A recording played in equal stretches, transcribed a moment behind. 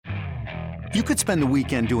You could spend the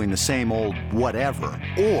weekend doing the same old whatever,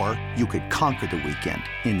 or you could conquer the weekend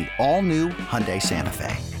in the all-new Hyundai Santa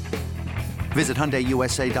Fe. Visit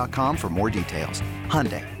HyundaiUSA.com for more details.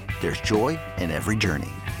 Hyundai, there's joy in every journey.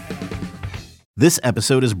 This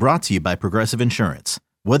episode is brought to you by Progressive Insurance.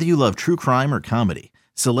 Whether you love true crime or comedy,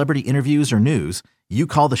 celebrity interviews or news, you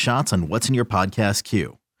call the shots on what's in your podcast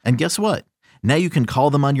queue. And guess what? Now you can call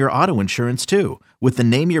them on your auto insurance too with the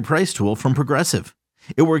Name Your Price tool from Progressive.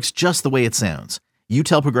 It works just the way it sounds. You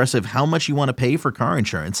tell Progressive how much you want to pay for car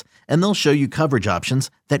insurance, and they'll show you coverage options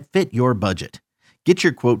that fit your budget. Get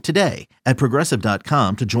your quote today at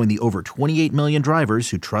Progressive.com to join the over 28 million drivers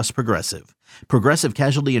who trust Progressive. Progressive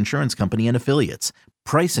Casualty Insurance Company and Affiliates.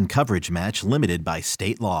 Price and coverage match limited by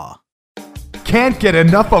state law. Can't get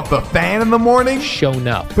enough of the Fan in the morning? Shown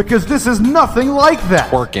up. Because this is nothing like that.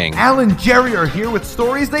 Working. Al and Jerry are here with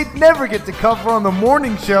stories they'd never get to cover on the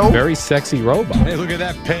morning show. Very sexy robot. Hey, look at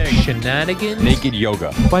that pig. Shenanigans. Naked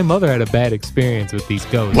yoga. My mother had a bad experience with these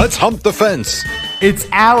ghosts. Let's hump the fence. It's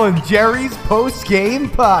Al and Jerry's Postgame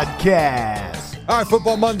Podcast. All right,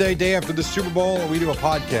 Football Monday, day after the Super Bowl, we do a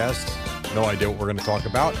podcast. No idea what we're going to talk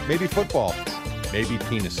about. Maybe football. Maybe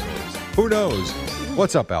penis stories. Who knows?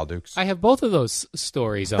 What's up, Al Dukes? I have both of those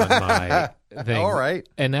stories on my thing. All right.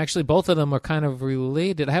 And actually, both of them are kind of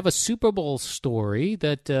related. I have a Super Bowl story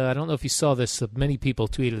that I don't know if you saw this. Many people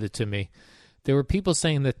tweeted it to me. There were people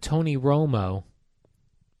saying that Tony Romo,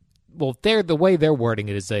 well, the way they're wording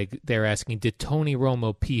it is like they're asking, did Tony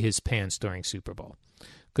Romo pee his pants during Super Bowl?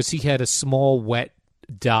 Because he had a small wet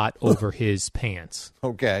dot over his pants.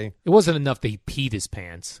 Okay. It wasn't enough that he peed his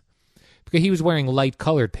pants. Because he was wearing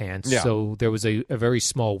light-colored pants, Yeah. so there was a very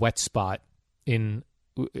small wet spot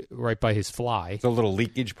right by his fly. So a little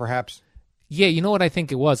leakage, perhaps? Yeah, you know what I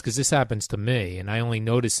think it was? Because this happens to me, and I only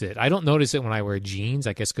notice it. I don't notice it when I wear jeans,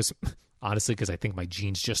 I guess, honestly, because I think my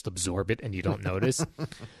jeans just absorb it and you don't notice.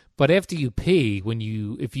 But after you pee,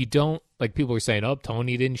 if you don't, like people were saying, oh,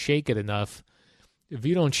 Tony didn't shake it enough. If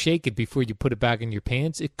you don't shake it before you put it back in your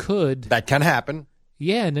pants, it could. That can happen.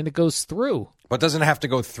 Yeah, and then it goes through. But doesn't it have to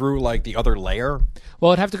go through, like, the other layer?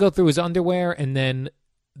 Well, it'd have to go through his underwear and then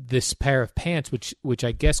this pair of pants, which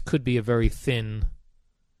I guess could be a very thin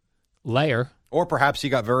layer. Or perhaps he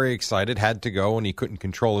got very excited, had to go, and he couldn't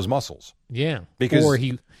control his muscles. Yeah. Because, or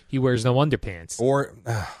he wears no underpants. Or,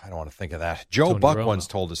 I don't want to think of that. Joe Tony Buck Romo. once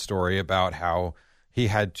told a story about how he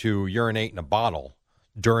had to urinate in a bottle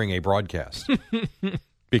during a broadcast.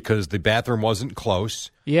 Because the bathroom wasn't close.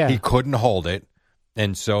 Yeah. He couldn't hold it.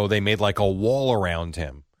 And so they made like a wall around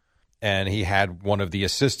him. And he had one of the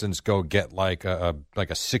assistants go get like a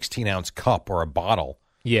 16-ounce cup or a bottle.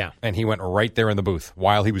 Yeah. And he went right there in the booth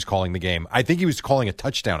while he was calling the game. I think he was calling a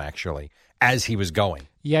touchdown, actually, as he was going.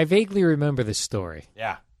 Yeah, I vaguely remember this story.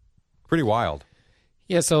 Yeah. Pretty wild.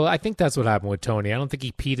 Yeah, so I think that's what happened with Tony. I don't think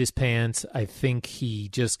he peed his pants. I think he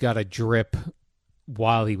just got a drip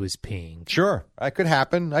while he was peeing. Sure. That could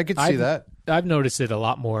happen. I could see that. I've noticed it a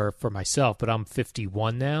lot more for myself, but I'm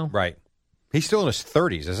 51 now. Right. He's still in his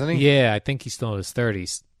 30s, isn't he? Yeah, I think he's still in his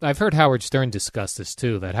 30s. I've heard Howard Stern discuss this,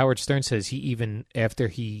 too, that Howard Stern says he even,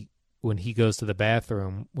 when he goes to the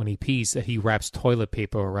bathroom, when he pees, that he wraps toilet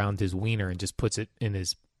paper around his wiener and just puts it in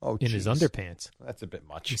his underpants. That's a bit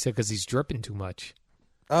much. He said because he's dripping too much.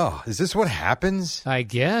 Oh, is this what happens? I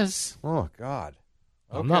guess. Oh, God.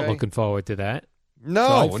 Okay. I'm not looking forward to that.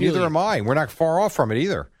 No, So neither am I. We're not far off from it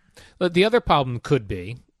either. But the other problem could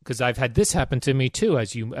be, because I've had this happen to me too,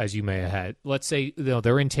 as you may have had. Let's say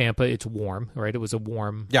they're in Tampa, it's warm, right? It was a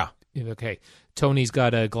warm. Yeah. Okay. Tony's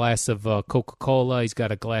got a glass of Coca-Cola. He's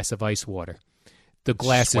got a glass of ice water. The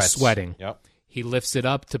glass is sweating. Yep. He lifts it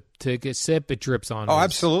up to take a sip. It drips on. Oh, his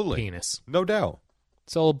absolutely. Penis. No doubt.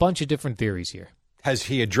 So a bunch of different theories here. Has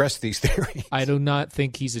he addressed these theories? I do not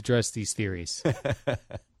think he's addressed these theories.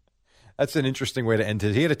 That's an interesting way to end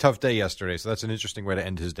his. He had a tough day yesterday, so that's an interesting way to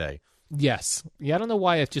end his day. Yes. Yeah, I don't know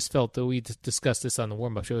why it just felt, though we discussed this on the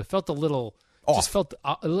warm-up show, it felt a little off. Just felt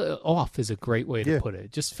a little off is a great way to put it.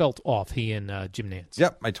 It just felt off, he and Jim Nantz.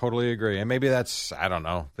 Yep, I totally agree. And maybe that's, I don't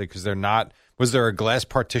know, because they're not, was there a glass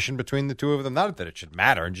partition between the two of them? Not that it should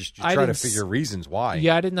matter, and just try to figure reasons why.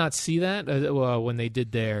 Yeah, I did not see that when they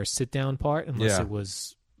did their sit-down part, unless it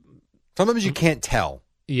was... Sometimes you can't tell.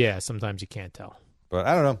 Yeah, sometimes you can't tell. But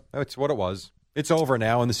I don't know. That's what it was. It's over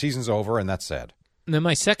now, and the season's over, and that's sad. And then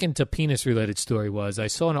my second penis-related story was I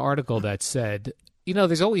saw an article that said, you know,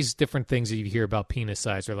 there's always different things that you hear about penis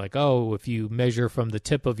size. They're like, oh, if you measure from the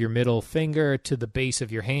tip of your middle finger to the base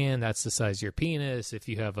of your hand, that's the size of your penis. If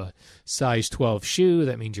you have a size 12 shoe,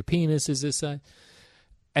 that means your penis is this size.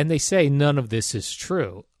 And they say none of this is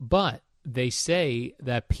true, but they say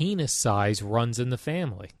that penis size runs in the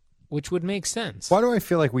family. which would make sense. Why do I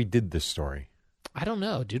feel like we did this story? I don't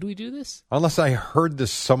know. Did we do this? Unless I heard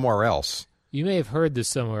this somewhere else. You may have heard this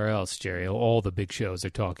somewhere else, Jerry. All the big shows are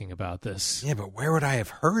talking about this. Yeah, but where would I have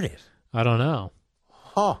heard it? I don't know.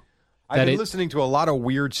 Huh. I've been listening to a lot of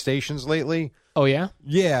weird stations lately. Oh, yeah?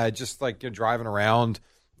 Yeah, just like driving around.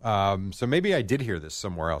 So maybe I did hear this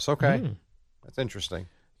somewhere else. Okay. That's interesting.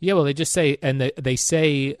 Yeah, well, they just say, and they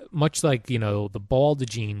say, much like, the bald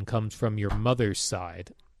gene comes from your mother's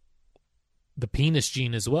side, the penis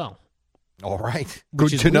gene as well. All right.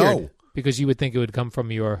 Good to know. Because you would think it would come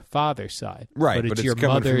from your father's side. Right, but it's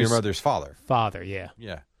coming from your mother's father. Father, yeah.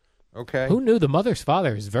 Yeah. Okay. Who knew the mother's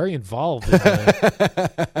father is very involved in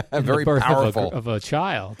very the birth powerful of a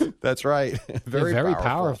child? That's right. Very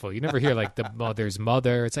powerful. You never hear like the mother's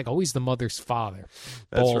mother. It's like always the mother's father.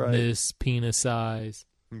 That's Baldness, penis size.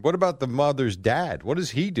 What about the mother's dad? What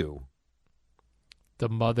does he do? The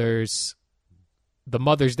mother's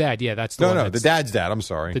dad. Yeah, that's the the dad's dad. I'm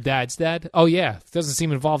sorry. The dad's dad? Oh, yeah. Doesn't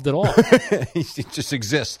seem involved at all. He just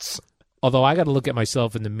exists. Although I got to look at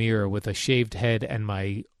myself in the mirror with a shaved head and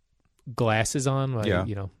my glasses on,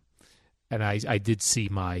 and I did see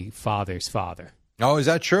my father's father. Oh, is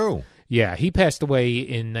that true? Yeah, he passed away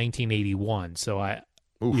in 1981, so I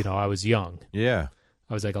was young. Yeah.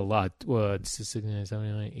 I was like a lot.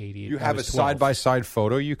 79, 88. You have a side-by-side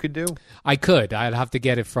photo you could do? I could. I'd have to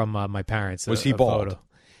get it from my parents. Was he bald? Photo.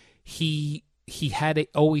 He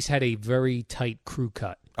always had a very tight crew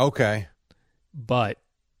cut. Okay. But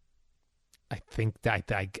I think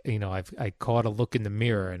that I caught a look in the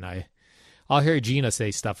mirror, and I'll hear Gina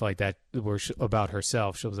say stuff like that about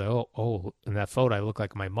herself. She'll say, "Oh, in that photo, I look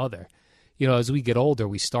like my mother." As we get older,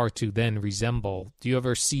 we start to then resemble. Do you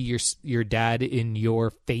ever see your dad in your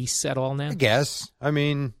face at all now? I guess. I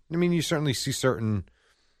mean, you certainly see certain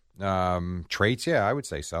traits. Yeah, I would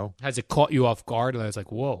say so. Has it caught you off guard? And I was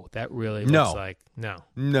like, "Whoa, that really looks like no."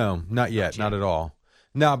 No, not yet, not at all.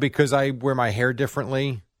 No, because I wear my hair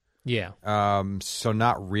differently. Yeah. So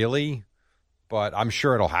not really, but I'm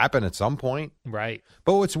sure it'll happen at some point. Right.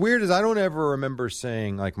 But what's weird is I don't ever remember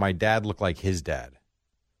saying like my dad looked like his dad.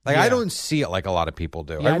 Like I don't see it like a lot of people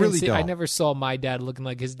do. Yeah, I really don't. I never saw my dad looking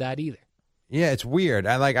like his dad either. Yeah, it's weird.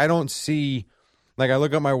 I don't see, like I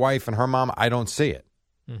look at my wife and her mom, I don't see it.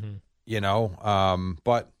 Mm-hmm.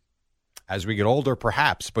 But as we get older,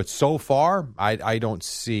 perhaps. But so far, I don't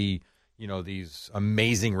see, these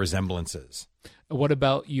amazing resemblances. What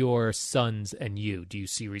about your sons and you? Do you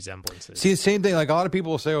see resemblances? See, the same thing. Like a lot of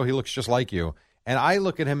people will say, "Oh, he looks just like you," and I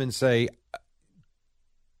look at him and say,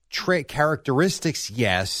 "Trait characteristics,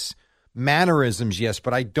 yes. Mannerisms, yes."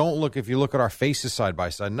 But I don't look. If you look at our faces side by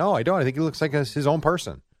side, no, I don't. I think he looks like his own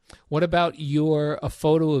person. What about a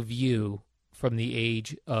photo of you from the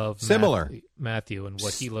age of similar Matthew and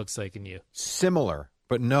what he looks like in you? Similar,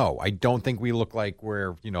 but no, I don't think we look like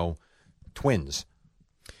we're twins.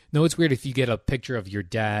 No, it's weird if you get a picture of your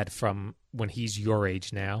dad from when he's your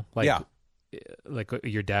age now. Like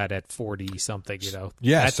your dad at 40-something,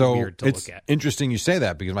 Yeah, that's so weird to it's look at. Interesting you say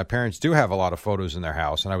that because my parents do have a lot of photos in their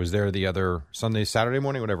house, and I was there the other Saturday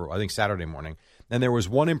morning, whatever, I think Saturday morning, and there was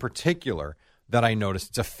one in particular that I noticed.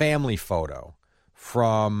 It's a family photo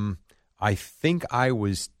from, I think I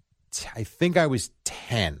was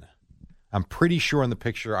 10. I'm pretty sure in the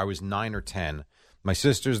picture I was 9 or 10. My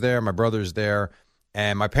sister's there, my brother's there,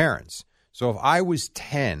 and my parents. So if I was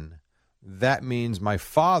 10, that means my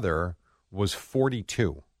father was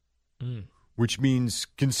 42, which means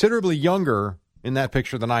considerably younger in that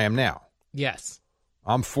picture than I am now. Yes.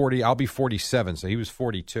 I'm 40. I'll be 47, so he was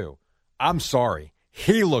 42. I'm sorry.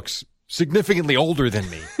 He looks significantly older than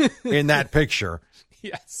me in that picture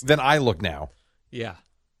than I look now. Yeah.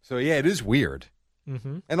 So, yeah, it is weird.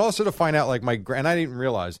 Mm-hmm. And also to find out, like, and I didn't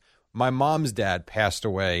realize, my mom's dad passed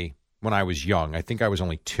away when I was young. I think I was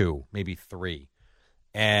only 2, maybe 3.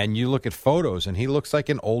 And you look at photos, and he looks like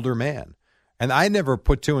an older man. And I never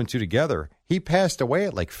put 2 and 2 together. He passed away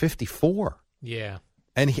at like 54. Yeah.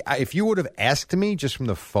 And if you would have asked me just from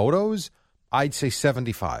the photos, I'd say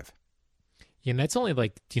 75. Yeah, and that's only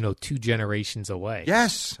like, 2 generations away.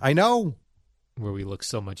 Yes, I know. Where we look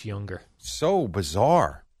so much younger. So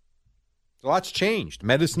bizarre. A lot's changed.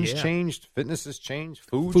 Medicine's changed. Fitness has changed.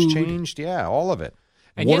 Food's changed. Yeah, all of it.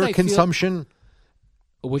 And water consumption.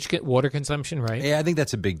 Water consumption, right? Yeah, I think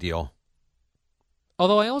that's a big deal.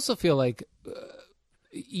 Although I also feel like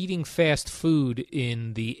eating fast food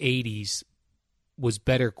in the 80s was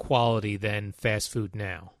better quality than fast food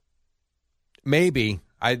now. Maybe.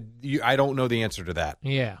 I don't know the answer to that.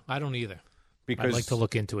 Yeah, I don't either. Because I'd like to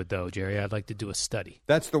look into it, though, Jerry. I'd like to do a study.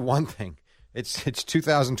 That's the one thing. It's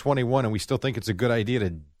 2021, and we still think it's a good idea to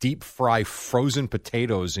deep fry frozen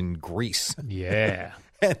potatoes in grease. Yeah.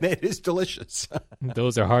 And it is delicious.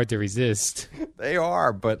 Those are hard to resist. They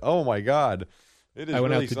are, but oh my God. It is I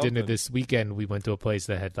went really out to something. dinner this weekend. We went to a place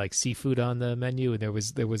that had like seafood on the menu, and there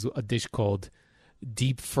was a dish called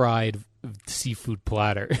deep fried seafood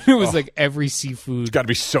platter. It was like every seafood. It's got to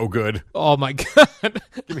be so good. Oh my God.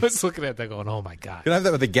 I was looking at that going, oh my God. Can I have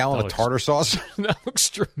that with a gallon of tartar sauce? That looks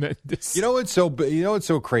tremendous. You know what's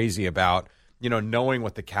so crazy about, knowing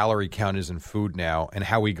what the calorie count is in food now and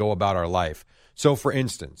how we go about our life. So for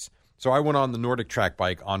instance, I went on the Nordic track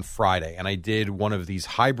bike on Friday, and I did one of these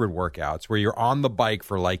hybrid workouts where you're on the bike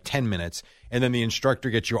for like 10 minutes, and then the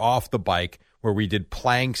instructor gets you off the bike, where we did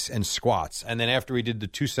planks and squats. And then after we did the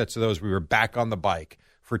 2 sets of those, we were back on the bike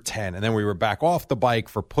for 10. And then we were back off the bike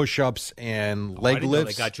for push-ups and leg I didn't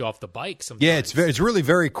lifts. know they got you off the bike sometimes. Yeah, it's really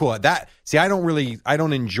very cool. I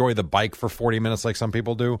don't enjoy the bike for 40 minutes like some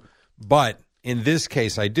people do. But in this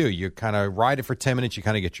case, I do. You kind of ride it for 10 minutes. You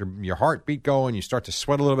kind of get your heartbeat going. You start to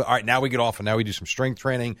sweat a little bit. All right, now we get off, and now we do some strength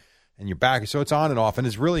training, and you're back. So it's on and off, and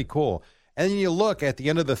it's really cool. And then you look at the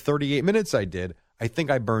end of the 38 minutes I did, I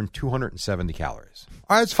think I burned 270 calories.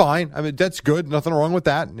 All right, that's fine. I mean, that's good. Nothing wrong with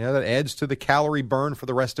that. That adds to the calorie burn for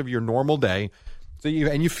the rest of your normal day. So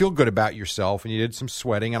you feel good about yourself, and you did some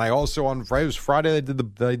sweating. And I also, it was Friday, I did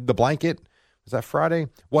the blanket. Was that Friday?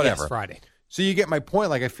 Whatever. Yes, Friday. So you get my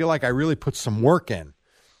point. Like, I feel like I really put some work in.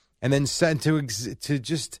 And then to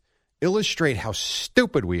just illustrate how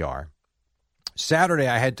stupid we are, Saturday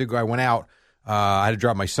I went out. I had to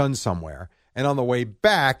drop my son somewhere. And on the way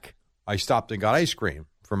back, I stopped and got ice cream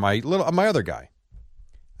for my other guy.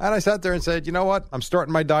 And I sat there and said, you know what? I'm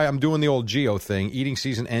starting my diet. I'm doing the old Geo thing. Eating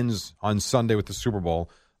season ends on Sunday with the Super Bowl.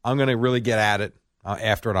 I'm going to really get at it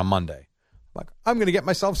after it on Monday. I'm going to get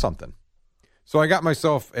myself something. So I got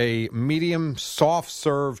myself a medium soft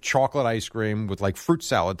serve chocolate ice cream with like fruit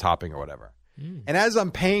salad topping or whatever. And as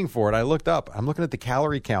I'm paying for it, I looked up. I'm looking at the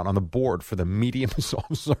calorie count on the board for the medium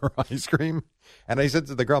soft serve ice cream. And I said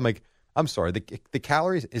to the girl, I'm like, I'm sorry, the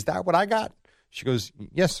calories, is that what I got? She goes,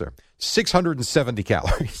 yes, sir. 670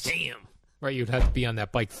 calories. Damn. Right, you'd have to be on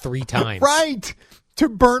that bike 3 times. Right. To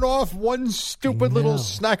burn off one stupid little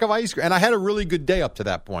snack of ice cream. And I had a really good day up to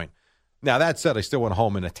that point. Now, that said, I still went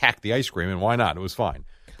home and attacked the ice cream, and why not? It was fine.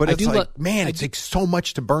 But it's it takes so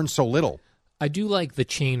much to burn so little. I do like the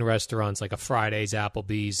chain restaurants, like a Friday's,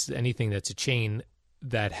 Applebee's, anything that's a chain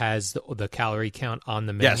that has the calorie count on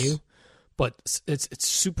the menu. Yes. But it's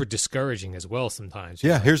super discouraging as well sometimes.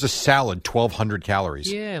 Yeah, here's a salad, 1,200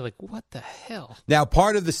 calories. Yeah, like what the hell? Now,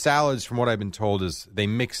 part of the salads, from what I've been told, is they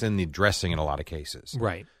mix in the dressing in a lot of cases.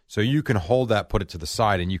 Right. So you can hold that, put it to the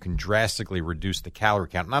side, and you can drastically reduce the calorie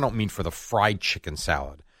count. And I don't mean for the fried chicken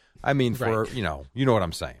salad. I mean for, you know what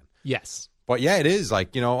I'm saying. Yes. But yeah, it is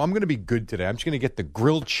like, I'm going to be good today. I'm just going to get the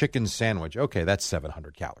grilled chicken sandwich. Okay, that's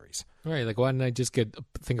 700 calories. Right. Like, why didn't I just get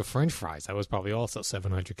a thing of French fries? That was probably also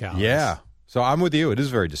 700 calories. Yeah. So I'm with you. It is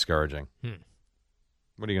very discouraging.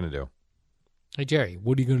 What are you going to do? Hey, Jerry,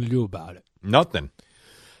 what are you going to do about it? Nothing.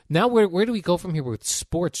 Now, where do we go from here with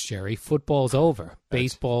sports, Jerry? Football's over.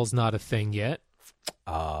 Baseball's not a thing yet.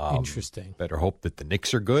 Interesting. Better hope that the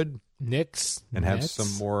Knicks are good. Knicks. And have Nets?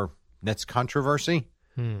 some more Nets controversy.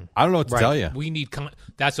 I don't know what to tell you. We need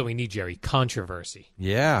that's what we need, Jerry. Controversy.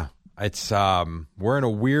 Yeah. It's we're in a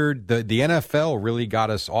weird the NFL really got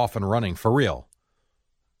us off and running for real.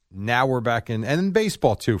 Now we're back in, and in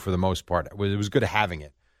baseball too for the most part. It was good having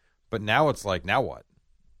it. But now it's like, now what?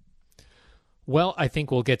 Well, I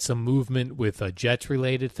think we'll get some movement with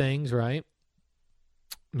Jets-related things, right?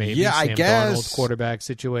 Maybe yeah, Sam I guess. Darnold quarterback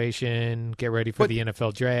situation. Get ready for the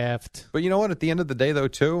NFL draft. But you know what? At the end of the day, though,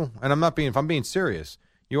 too, and if I'm being serious,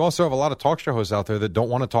 you also have a lot of talk show hosts out there that don't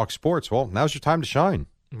want to talk sports. Well, now's your time to shine.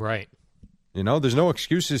 Right. There's no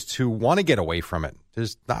excuses to want to get away from it.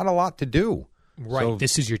 There's not a lot to do. Right. So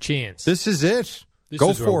this is your chance. This is it. This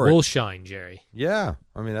Go is for where it. we'll shine, Jerry. Yeah.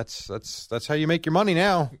 I mean, that's how you make your money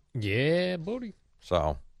now. Yeah, buddy.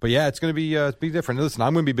 So, but yeah, it's going to be different. Listen,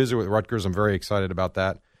 I'm going to be busy with Rutgers. I'm very excited about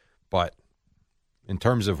that. But in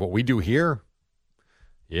terms of what we do here,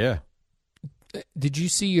 yeah. Did you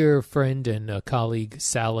see your friend and colleague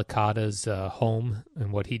Sal Licata's home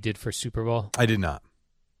and what he did for Super Bowl? I did not.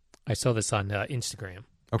 I saw this on Instagram.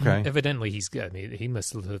 Okay. Evidently, he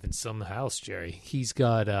must live in some house, Jerry. He's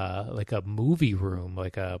got like a movie room,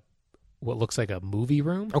 what looks like a movie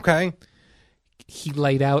room. Okay. He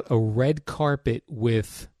laid out a red carpet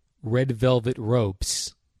with red velvet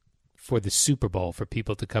ropes for the Super Bowl for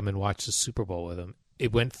people to come and watch the Super Bowl with him.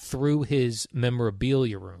 It went through his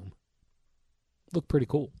memorabilia room. Looked pretty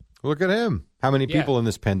cool. Look at him. How many people in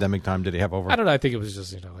this pandemic time did he have over? I don't know. I think it was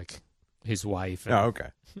just, like his wife. Oh, okay.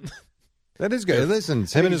 That is good. Listen,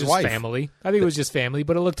 it's him and his wife. Family. I think it was just family,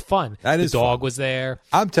 but it looked fun. The dog was there.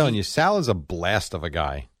 I'm telling you, Sal is a blast of a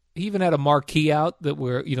guy. He even had a marquee out that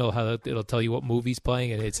how it'll tell you what movie's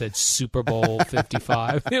playing, and it said Super Bowl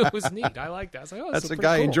 55. It was neat. I like that. I was like, that's a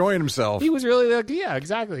guy enjoying himself. He was really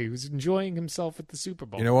exactly. He was enjoying himself at the Super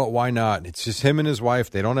Bowl. You know what? Why not? It's just him and his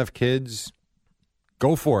wife. They don't have kids.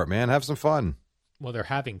 Go for it, man. Have some fun. Well, they're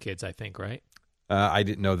having kids, I think, right? I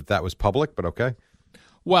didn't know that was public, but okay.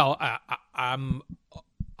 Well, I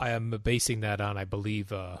am basing that on, I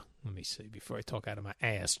believe. Let me see before I talk out of my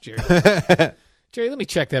ass, Jerry. Jerry, let me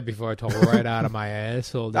check that before I talk right out of my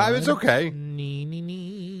ass. Hold on. It's okay.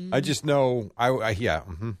 Nee. I just know.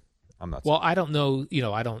 I'm not. Well, I don't know.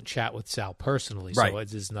 I don't chat with Sal personally, so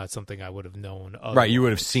it is not something I would have known. Right, you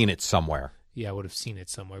would have seen it somewhere. Yeah, I would have seen it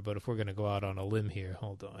somewhere. But if we're going to go out on a limb here,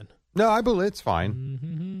 hold on. No, I believe it's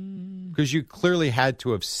fine because you clearly had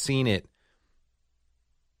to have seen it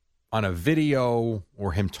on a video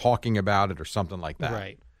or him talking about it or something like that.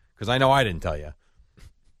 Right. Because I know I didn't tell you.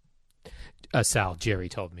 Sal, Jerry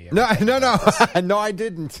told me. No, no, I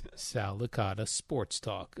didn't. Sal Licata, Sports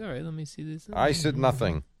Talk. All right, let me see this. I said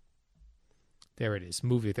nothing. There it is.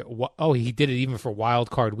 Movie. Oh, he did it even for Wild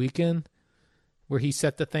Card Weekend, where he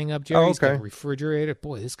set the thing up, Jerry. Oh, okay. He's got a refrigerator.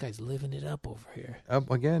 Boy, this guy's living it up over here.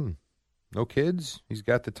 Again, no kids. He's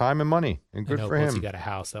got the time and money, and good for him. He got a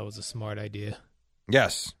house. That was a smart idea.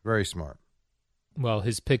 Yes, very smart. Well,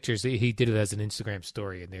 his pictures, he did it as an Instagram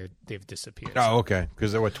story, and they've disappeared. Oh, okay.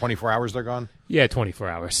 Because they're 24 hours they're gone? Yeah, 24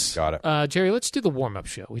 hours. Got it. Jerry, let's do the warm-up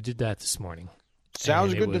show. We did that this morning.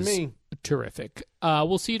 Sounds good to me. Terrific.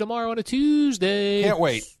 We'll see you tomorrow on a Tuesday. Can't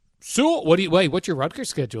wait. So, what's your Rutgers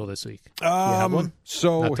schedule this week? You have one?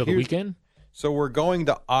 So not till the weekend? So we're going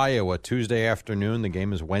to Iowa Tuesday afternoon. The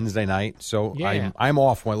game is Wednesday night. So yeah. I'm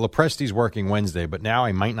off. Lepresti's working Wednesday, but now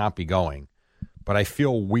I might not be going. But I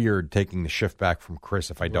feel weird taking the shift back from Chris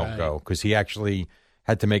if I don't go, because he actually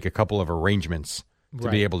had to make a couple of arrangements to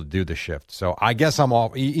be able to do the shift. So I guess I'm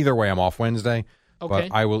off. Either way, I'm off Wednesday. Okay.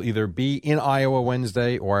 But I will either be in Iowa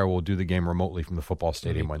Wednesday or I will do the game remotely from the football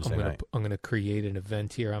stadium Wednesday night. I'm going to create an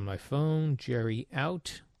event here on my phone. Jerry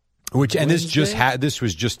out. This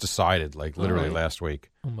was just decided, like literally last week.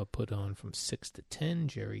 I'm going to put on from 6 to 10.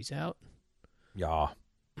 Jerry's out. Yeah.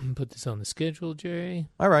 Put this on the schedule, Jerry.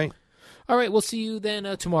 All right. We'll see you then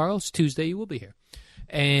tomorrow. It's Tuesday. You will be here.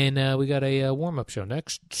 And we got a warm-up show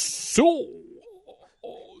next. So,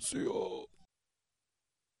 see you.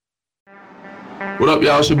 What up,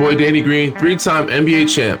 y'all? It's your boy Danny Green, 3-time NBA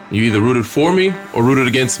champ. You either rooted for me or rooted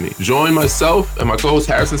against me. Join myself and my co-host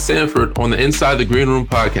Harrison Sanford on the Inside the Green Room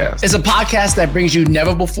podcast. It's a podcast that brings you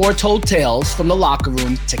never-before-told tales from the locker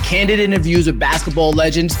room to candid interviews with basketball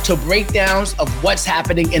legends to breakdowns of what's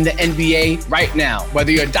happening in the NBA right now.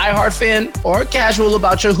 Whether you're a diehard fan or casual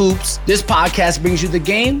about your hoops, this podcast brings you the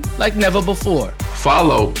game like never before.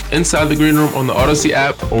 Follow Inside the Green Room on the Odyssey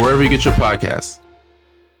app or wherever you get your podcasts.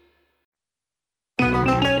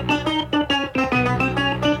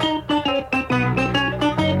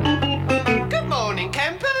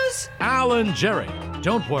 Alan Jerry.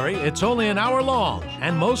 Don't worry, it's only an hour long,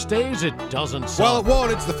 and most days it doesn't suck. Well, it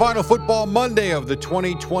won't. It's the final football Monday of the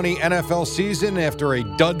 2020 NFL season. After a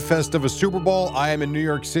dud fest of a Super Bowl, I am in New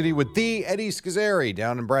York City with the Eddie Scazzeri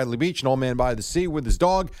down in Bradley Beach, an old man by the sea with his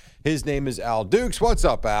dog. His name is Al Dukes. What's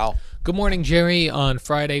up, Al? Good morning, Jerry. On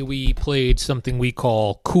Friday, we played something we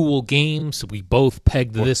call Cool Games. We both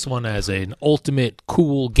pegged this one as an ultimate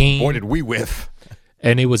cool game. Boy, did we whiff.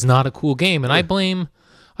 And it was not a cool game. And I blame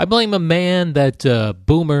a man that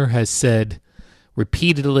Boomer has said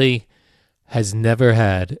repeatedly has never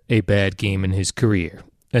had a bad game in his career,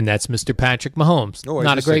 and that's Mr. Patrick Mahomes. Oh,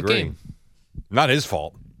 not a great game. Not his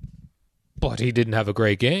fault. But he didn't have a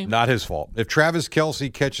great game. Not his fault. If Travis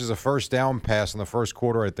Kelce catches a first down pass in the first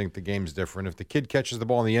quarter, I think the game's different. If the kid catches the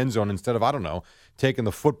ball in the end zone instead of, taking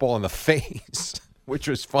the football in the face, which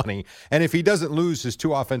was funny, and if he doesn't lose his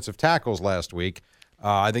 2 offensive tackles last week,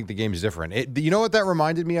 I think the game's different. You know what that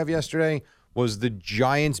reminded me of yesterday? Was the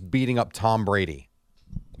Giants beating up Tom Brady.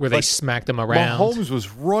 Where they smacked him around. Mahomes was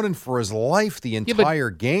running for his life the entire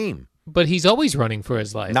game. But he's always running for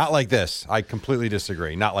his life. Not like this. I completely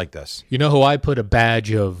disagree. Not like this. You know who I put a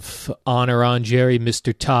badge of honor on, Jerry?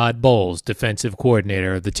 Mr. Todd Bowles, defensive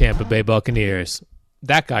coordinator of the Tampa Bay Buccaneers.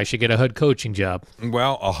 That guy should get a HUD coaching job.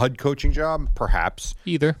 Well, a HUD coaching job? Perhaps.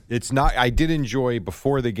 Either. It's not. I did enjoy,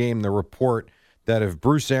 before the game, the report that if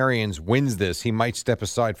Bruce Arians wins this, he might step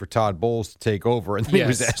aside for Todd Bowles to take over. And then he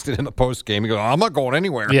was asked it in the post game. He goes, I'm not going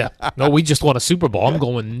anywhere. Yeah. No, we just won a Super Bowl. I'm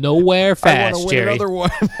going nowhere fast, I want to win Jerry. another one.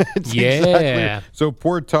 Yeah. Exactly. So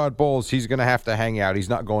poor Todd Bowles, he's going to have to hang out. He's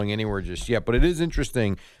not going anywhere just yet. But it is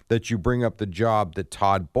interesting that you bring up the job that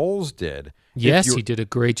Todd Bowles did. Yes, he did a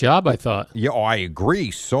great job, I thought. Yeah, I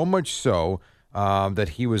agree. So much so that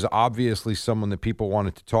he was obviously someone that people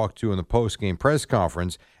wanted to talk to in the post-game press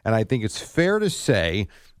conference. And I think it's fair to say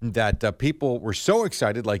that people were so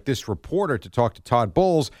excited, like this reporter, to talk to Todd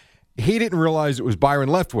Bowles, he didn't realize it was Byron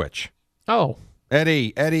Leftwich. Oh.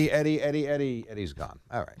 Eddie's gone.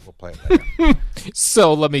 All right, we'll play it later.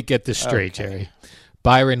 So let me get this straight, Jerry.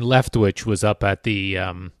 Byron Leftwich was up at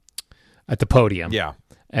the podium. Yeah.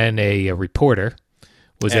 And a reporter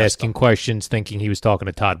was asking questions thinking he was talking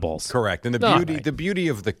to Todd Bowles. Correct. And the beauty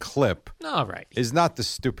of the clip is not the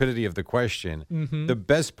stupidity of the question. Mm-hmm. The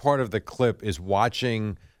best part of the clip is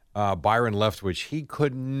watching Byron Leftwich. He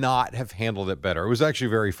could not have handled it better. It was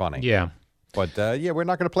actually very funny. Yeah. But, we're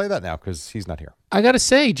not going to play that now because he's not here. I got to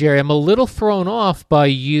say, Jerry, I'm a little thrown off by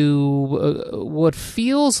you what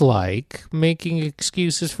feels like making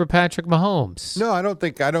excuses for Patrick Mahomes. No, I don't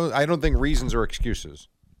think reasons are excuses.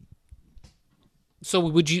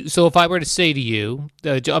 So if I were to say to you,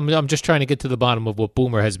 I'm just trying to get to the bottom of what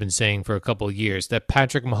Boomer has been saying for a couple of years, that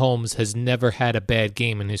Patrick Mahomes has never had a bad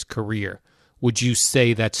game in his career. Would you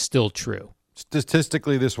say that's still true?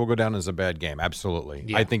 Statistically, this will go down as a bad game. Absolutely.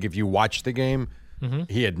 Yeah. I think if you watch the game,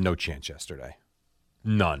 he had no chance yesterday.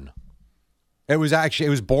 None. It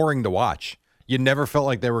was boring to watch. You never felt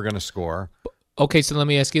like they were going to score. Okay, so let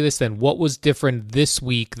me ask you this then. What was different this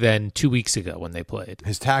week than 2 weeks ago when they played?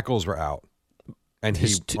 His tackles were out. And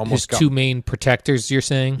his two main protectors, you're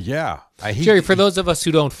saying? Yeah. Jerry, for those of us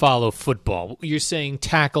who don't follow football, you're saying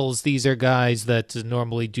tackles, these are guys that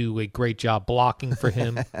normally do a great job blocking for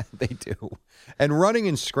him. They do. And running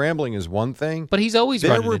and scrambling is one thing. But he's always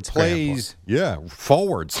running and scrambling.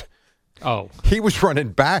 Forwards. Oh. He was running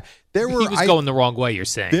back. He was going the wrong way, you're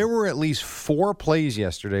saying. There were at least 4 plays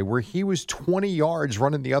yesterday where he was 20 yards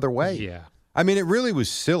running the other way. Yeah. I mean, it really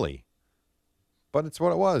was silly. But it's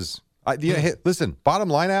what it was. Listen, bottom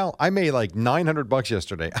line, Al, I made like $900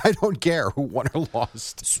 yesterday. I don't care who won or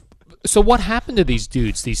lost. So what happened to these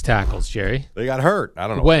dudes, these tackles, Jerry? They got hurt. I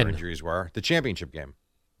don't know what their injuries were. The championship game.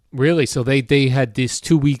 Really? So they had these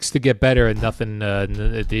 2 weeks to get better and nothing,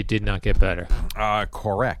 they did not get better.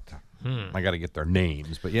 Correct. I got to get their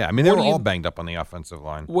names. But yeah, I mean, they were all banged up on the offensive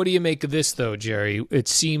line. What do you make of this, though, Jerry? It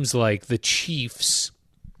seems like the Chiefs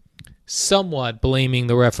somewhat blaming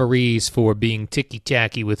the referees for being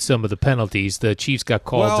ticky-tacky with some of the penalties. The Chiefs got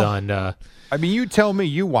called on I mean, you tell me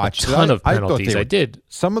you watched a ton of penalties. I did.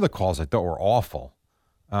 Some of the calls I thought were awful.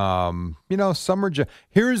 Some are just...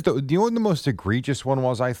 Here's the most egregious one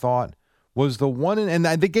was, I thought, was the one... And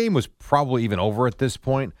the game was probably even over at this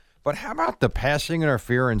point. But how about the passing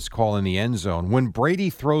interference call in the end zone when Brady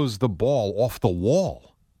throws the ball off the wall?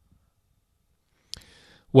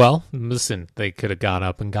 Well, listen, they could have gone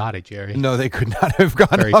up and got it, Jerry. No, they could not have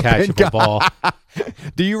gone Very up catchable and got ball.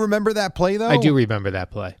 Do you remember that play, though? I do remember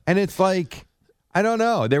that play. And it's like, I don't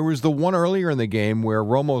know. There was the one earlier in the game where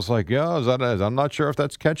Romo's like, I'm not sure if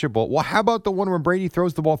that's catchable. Well, how about the one where Brady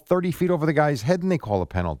throws the ball 30 feet over the guy's head and they call a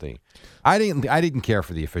penalty? I didn't care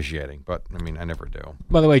for the officiating, but, I mean, I never do.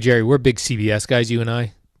 By the way, Jerry, we're big CBS guys, you and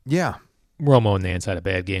I. Yeah. Romo and Nance had a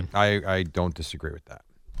bad game. I don't disagree with that.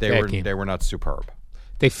 They were not superb.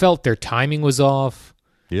 They felt their timing was off.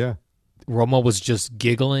 Yeah. Romo was just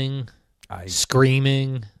giggling,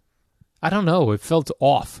 screaming. I don't know. It felt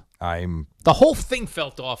off. The whole thing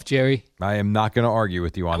felt off, Jerry. I am not going to argue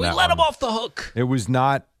with you on that. We let him off the hook. It was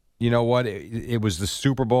not, you know what? It was the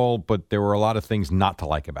Super Bowl, but there were a lot of things not to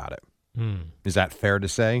like about it. Is that fair to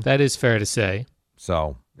say? That is fair to say.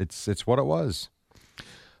 So it's what it was.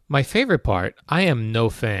 My favorite part, I am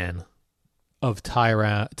no fan of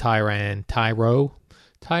Tyrann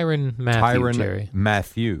Mathieu, Jerry.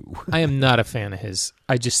 Mathieu. I am not a fan of his.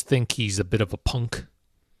 I just think he's a bit of a punk.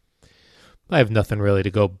 I have nothing really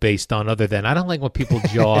to go based on other than I don't like when people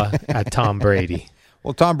jaw at Tom Brady.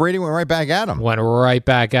 Well, Tom Brady went right back at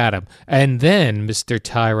him. And then Mr.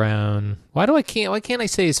 Tyrann. Why can't I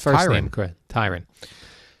say his first name correct? Tyrann.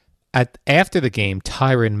 After the game,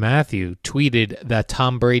 Tyrann Mathieu tweeted that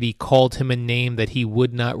Tom Brady called him a name that he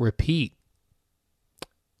would not repeat.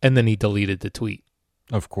 And then he deleted the tweet.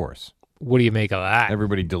 Of course. What do you make of that?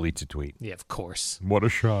 Everybody deletes a tweet. Yeah, of course. What a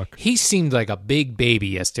shock. He seemed like a big baby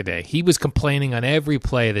yesterday. He was complaining on every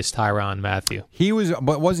play, this Tyrann Mathieu. He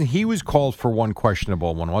was called for one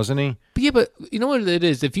questionable one, wasn't he? But yeah, but you know what it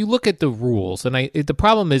is? If you look at the rules, and the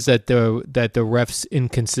problem is that the refs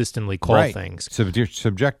inconsistently call things.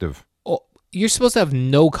 Subjective. You're supposed to have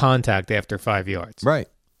no contact after 5 yards. Right.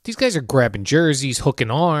 These guys are grabbing jerseys,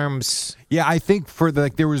 hooking arms. Yeah, I think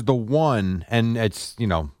there was the one, and it's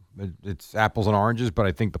apples and oranges, but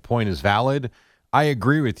I think the point is valid. I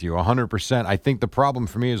agree with you 100%. I think the problem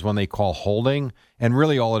for me is when they call holding, and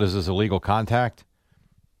really all it is illegal contact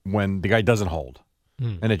when the guy doesn't hold,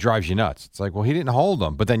 and it drives you nuts. It's like, well, he didn't hold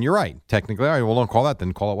him, but then you're right. Technically, all right, well, don't call that,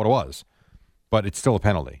 then call it what it was. But it's still a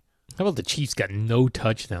penalty. How about the Chiefs got no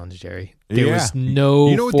touchdowns, Jerry? There was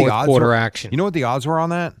no fourth quarter action. You know what the odds were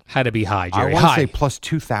on that? Had to be high, Jerry. I want to say plus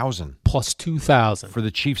 2,000. Plus 2,000. For the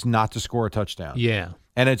Chiefs not to score a touchdown. Yeah.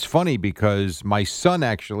 And it's funny because my son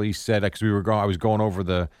actually said, because I was going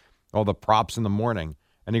over all the props in the morning,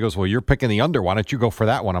 and he goes, well, you're picking the under. Why don't you go for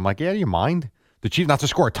that one? I'm like, yeah, do you mind? The Chiefs not to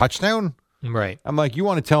score a touchdown? Right. I'm like, you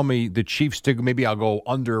want to tell me the Chiefs maybe I'll go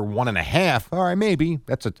under 1.5? All right, maybe.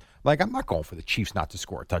 I'm not going for the Chiefs not to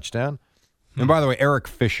score a touchdown. And by the way, Eric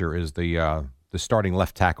Fisher is the starting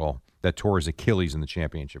left tackle that tore his Achilles in the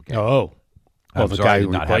championship game. Oh. Well, the guy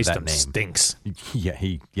who replaced him name. stinks. Yeah,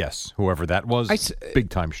 yes, whoever that was, big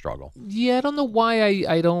time struggle. Yeah, I don't know why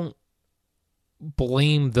I don't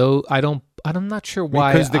blame though. I'm not sure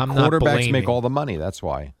why. Because the I'm not quarterbacks blaming. make all the money. That's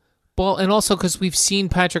why. Well, and also because we've seen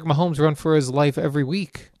Patrick Mahomes run for his life every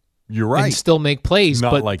week. You're right. And still make plays,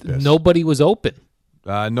 Not but like this. Nobody was open.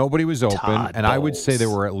 Nobody was open, Todd and I would Bowles. say there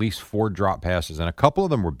were at least 4 drop passes, and a couple of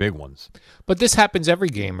them were big ones. But this happens every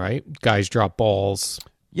game, right? Guys drop balls.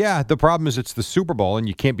 Yeah, the problem is it's the Super Bowl, and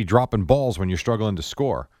you can't be dropping balls when you're struggling to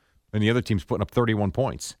score, and the other team's putting up 31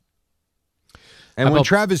 points. And when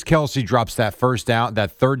Travis Kelce drops that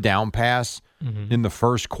third down pass in the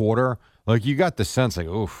first quarter, like you got the sense like,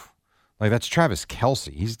 oof, like that's Travis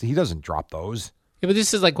Kelce. He doesn't drop those. Yeah, but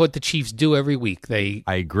this is like what the Chiefs do every week. I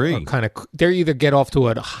agree. They either get off to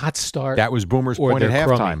a hot start. That was Boomer's point at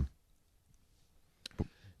halftime.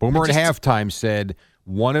 Boomer at halftime said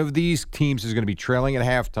one of these teams is going to be trailing at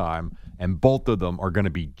halftime, and both of them are going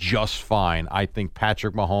to be just fine. I think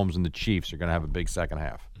Patrick Mahomes and the Chiefs are going to have a big second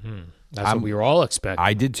half. That's what we were all expecting.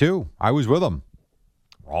 I did too. I was with them.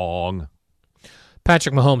 Wrong.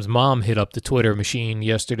 Patrick Mahomes' mom hit up the Twitter machine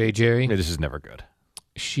yesterday, Jerry. Yeah, this is never good.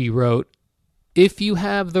 She wrote, if you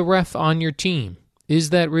have the ref on your team, is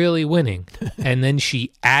that really winning? And then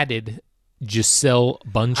she added Gisele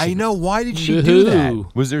Bündchen. I know. Why did she do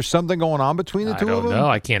that? Was there something going on between the two of them? I don't know.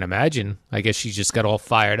 I can't imagine. I guess she just got all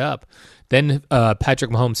fired up. Then Patrick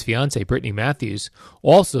Mahomes' fiance, Brittany Matthews,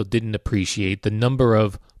 also didn't appreciate the number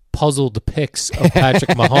of puzzled pics of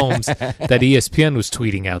Patrick Mahomes that ESPN was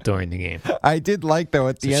tweeting out during the game. I did like, though,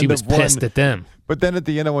 at the end she was pissed at them. But then at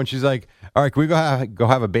the end of one, she's like, all right, can we go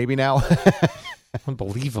have a baby now?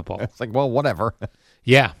 Unbelievable. It's like, well, whatever.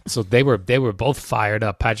 Yeah, so they were both fired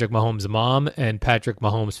up, Patrick Mahomes' mom and Patrick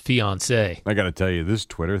Mahomes' fiance. I got to tell you, this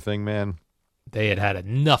Twitter thing, man. They had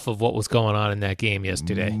enough of what was going on in that game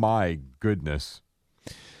yesterday. My goodness.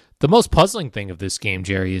 The most puzzling thing of this game,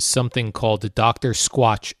 Jerry, is something called the Dr.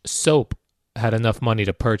 Squatch soap had enough money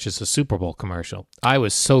to purchase a Super Bowl commercial. I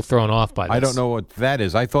was so thrown off by this. I don't know what that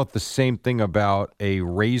is. I thought the same thing about a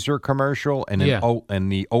Razor commercial and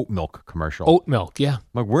the oat milk commercial. Oat milk, yeah.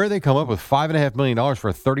 Like, where they come up with $5.5 million for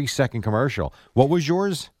a 30-second commercial? What was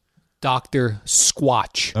yours? Dr.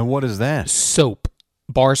 Squatch. And what is that? Soap.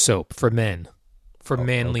 Bar soap for men. For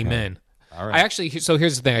manly men. All right. So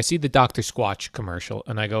here's the thing. I see the Dr. Squatch commercial,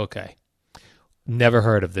 and I go, okay. Never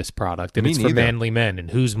heard of this product, and it's for manly men. And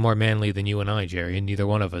who's more manly than you and I, Jerry? And neither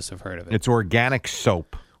one of us have heard of it. It's organic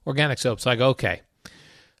soap. Organic soap. So I go, okay.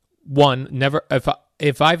 One, never.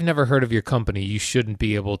 If I've never heard of your company, you shouldn't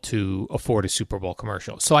be able to afford a Super Bowl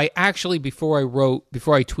commercial. So I actually, before I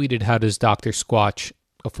tweeted, how does Dr. Squatch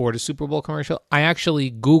afford a Super Bowl commercial? I actually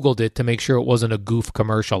Googled it to make sure it wasn't a goof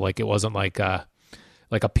commercial, like it wasn't like a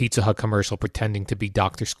Pizza Hut commercial pretending to be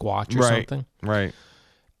Dr. Squatch or something. Right.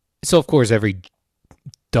 So, of course, every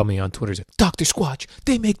dummy on Twitter is like, Dr. Squatch,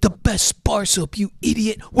 they make the best bar soap, you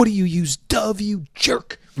idiot. What do you use, Dove, you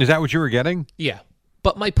jerk? Is that what you were getting? Yeah.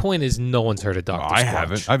 But my point is no one's heard of Dr. Squatch. I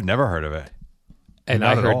haven't. I've never heard of it. And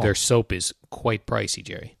I heard their soap is quite pricey,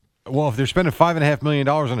 Jerry. Well, if they're spending $5.5 million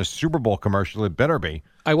on a Super Bowl commercial, it better be.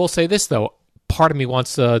 I will say this, though. Part of me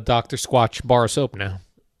wants Dr. Squatch bar soap now.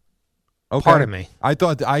 Okay. Part of me. I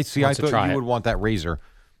thought you it. would want that Razor.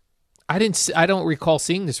 I don't recall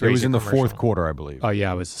seeing this Razor It was in the commercial. fourth quarter, I believe. Oh,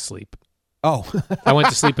 yeah, I was asleep. Oh. I went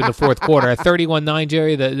to sleep in the fourth quarter. At 31-9,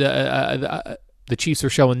 Jerry, the Chiefs were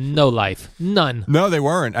showing no life. None. No, they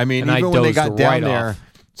weren't. I mean, And even I when they dozed got down right there. off.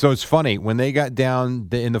 So it's funny. When they got down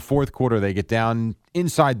in the fourth quarter, they get down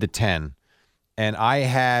inside the 10. And I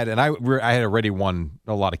had already won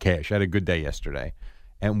a lot of cash. I had a good day yesterday.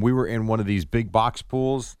 And we were in one of these big box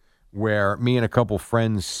pools where me and a couple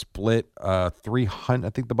friends split 300. I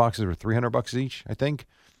think the boxes were $300 each, I think.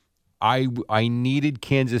 I needed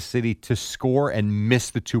Kansas City to score and miss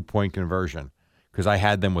the 2-point conversion because I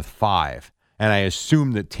had them with 5. And I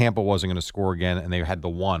assumed that Tampa wasn't going to score again, and they had the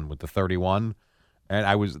 1 with the 31. And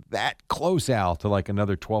I was that close, Al, to like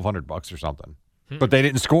another $1,200 or something. But they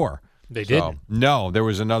didn't score. They didn't? No, there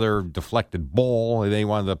was another deflected ball. They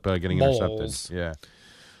wound up getting intercepted. Balls. Yeah.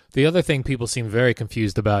 The other thing people seem very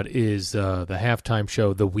confused about is the halftime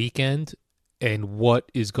show, The Weeknd, and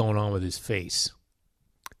what is going on with his face.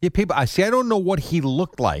 Yeah, people. I don't know what he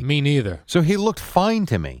looked like. Me neither. So he looked fine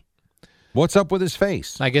to me. What's up with his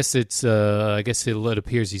face? I guess it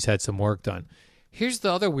appears he's had some work done. Here's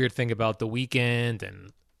the other weird thing about The Weeknd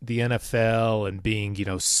and the NFL and being,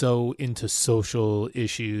 so into social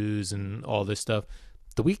issues and all this stuff.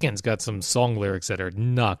 The Weeknd's got some song lyrics that are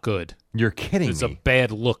not good. You're kidding It's me. a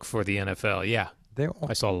bad look for the NFL. Yeah.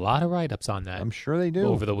 I saw a lot of write-ups on that. I'm sure they do.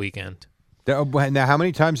 Over the weekend. Now, how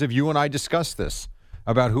many times have you and I discussed this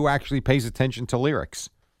about who actually pays attention to lyrics?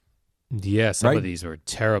 Yeah, some of these are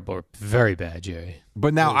terrible, or very bad, Jerry.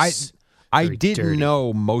 But now I didn't dirty.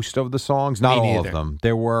 know most of the songs, not all of them.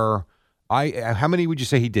 There were how many would you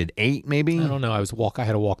say he did? 8 maybe? I don't know. I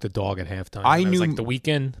had to walk the dog at halftime. I was knew like The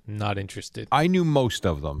Weeknd, not interested. I knew most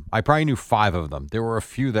of them. I probably knew 5 of them. There were a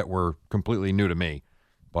few that were completely new to me.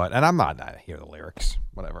 And I'm not I hear the lyrics,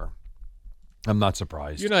 whatever. I'm not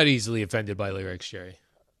surprised. You're not easily offended by lyrics, Jerry.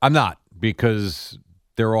 I'm not, because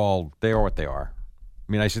they are what they are.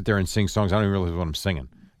 I mean, I sit there and sing songs. I don't even realize what I'm singing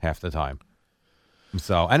half the time.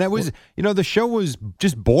 So, and it was, the show was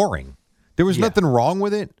just boring. There was nothing wrong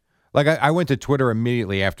with it. Like, I went to Twitter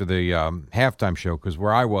immediately after the halftime show because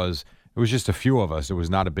where I was, it was just a few of us. It was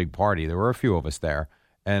not a big party. There were a few of us there.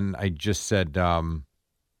 And I just said,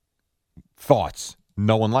 thoughts.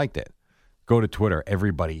 No one liked it. Go to Twitter.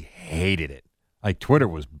 Everybody hated it. Like, Twitter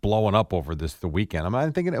was blowing up over The Weeknd.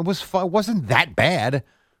 I'm thinking it was fun. It wasn't that bad.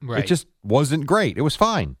 Right. It just wasn't great. It was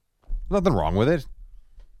fine. Nothing wrong with it.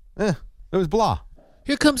 It was blah.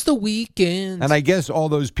 Here comes The Weeknd. And I guess all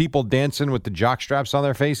those people dancing with the jock straps on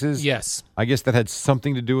their faces. Yes. I guess that had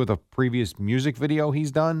something to do with a previous music video he's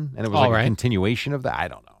done. And it was a continuation of that. I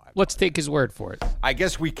don't know. Let's take his word for it. I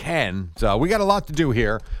guess we can. So we got a lot to do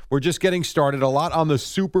here. We're just getting started. A lot on the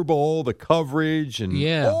Super Bowl, the coverage, and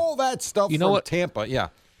all that stuff from Tampa. Yeah.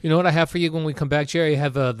 You know what I have for you when we come back, Jerry? I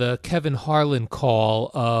have the Kevin Harlan call.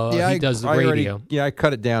 He does the radio. I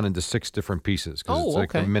cut it down into 6 different pieces because it's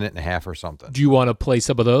like a minute and a half or something. Do you want to play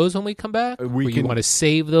some of those when we come back? Or you want to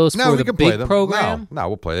save those for the big program? No,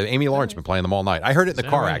 we'll play them. Amy Lawrence been playing them all night. I heard it in the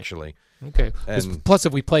car, actually. Okay. Plus,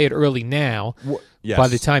 if we play it early now, by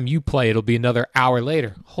the time you play, it'll be another hour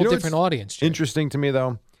later. Whole different audience. Jerry. Interesting to me,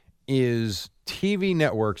 though, is TV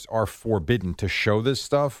networks are forbidden to show this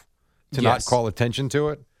stuff, to not call attention to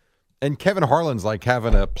it. And Kevin Harlan's like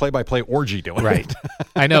having a play-by-play orgy doing it.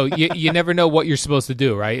 I know. You never know what you're supposed to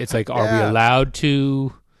do, right? It's like, are we allowed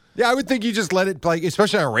to? Yeah, I would think you just let it play,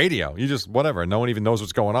 especially on radio. You just, whatever. No one even knows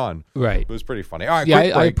what's going on. Right. It was pretty funny. All right, yeah,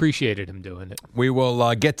 quick break. I appreciated him doing it. We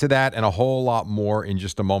will get to that and a whole lot more in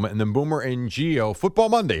just a moment. And then Boomer and Gio, Football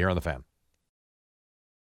Monday here on The Fan.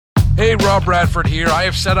 Hey, Rob Bradford here. I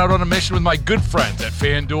have set out on a mission with my good friends at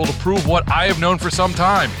FanDuel to prove what I have known for some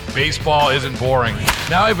time. Baseball isn't boring.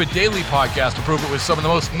 Now I have a daily podcast to prove it with some of the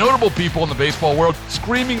most notable people in the baseball world,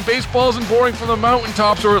 screaming baseball isn't boring from the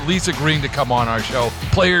mountaintops, or at least agreeing to come on our show.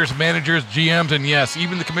 Players, managers, GMs, and yes,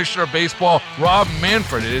 even the commissioner of baseball, Rob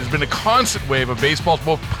Manfred. It has been a constant wave of baseball's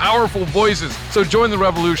most powerful voices. So join the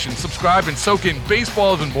revolution. Subscribe and soak in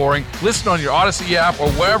Baseball Isn't Boring. Listen on your Odyssey app or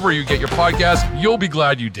wherever you get your podcasts. You'll be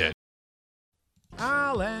glad you did.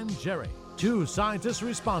 Al and Jerry, 2 scientists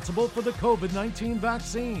responsible for the COVID-19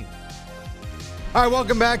 vaccine. All right,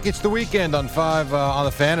 welcome back. It's the weekend on 5 on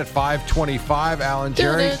The Fan at 5:25. Al and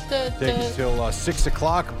Jerry take you till 6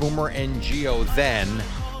 o'clock. Boomer and Gio then.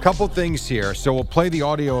 Couple things here. So we'll play the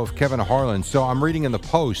audio of Kevin Harlan. So I'm reading in the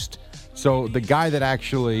Post. So the guy that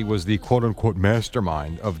actually was the quote-unquote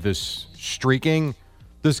mastermind of this streaking,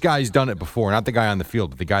 this guy's done it before. Not the guy on the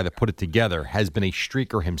field, but the guy that put it together has been a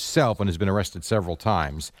streaker himself and has been arrested several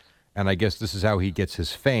times. And I guess this is how he gets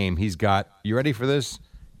his fame. He's got, you ready for this?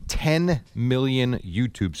 10 million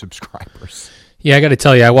YouTube subscribers. Yeah, I got to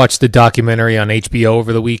tell you, I watched the documentary on HBO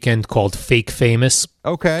over the weekend called Fake Famous.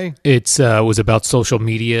 Okay. It was about social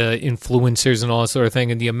media influencers and all that sort of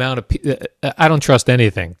thing, and the amount of I don't trust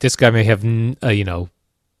anything. This guy may have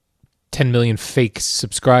 10 million fake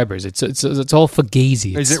subscribers. It's all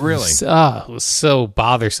fugazi. Is it really? It was so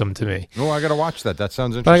bothersome to me. Oh, I got to watch that. That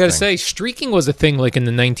sounds interesting. But I got to say, streaking was a thing like in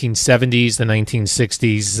the 1970s, the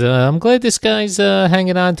 1960s. I'm glad this guy's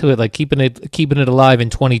hanging on to it, like keeping it alive in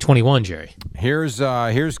 2021, Jerry. Here's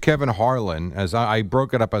Kevin Harlan. As I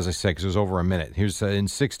broke it up, as I said, because it was over a minute. Here's in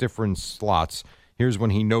 6 different slots. Here's when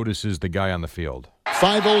he notices the guy on the field.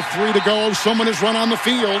 5:03 to go. Someone has run on the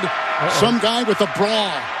field. Some guy with a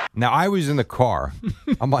bra. Now, I was in the car.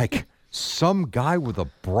 I'm like, some guy with a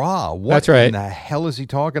bra. What That's right. in the hell is he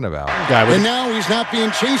talking about? And now he's not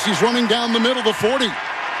being chased. He's running down the middle of the 40.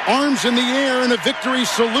 Arms in the air in a victory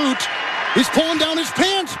salute. He's pulling down his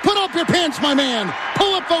pants. Put up your pants, my man.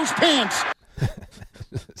 Pull up those pants.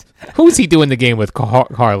 Who's he doing the game with,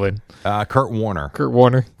 Harlan? Kurt Warner. Kurt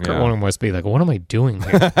Warner? Yeah. Kurt Warner must be like, what am I doing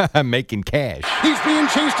here? Making cash. He's being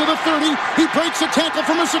chased to the 30. He breaks a tackle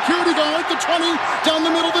from a security guard. The 20, down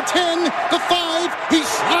the middle, the 10, the 5. He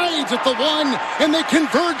slides at the 1, and they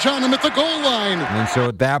converge on him at the goal line. And so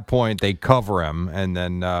at that point, they cover him, and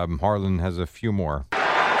then Harlan has a few more.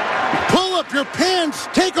 Pull up your pants,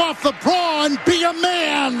 take off the bra, and be a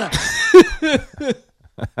man.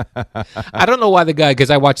 I don't know why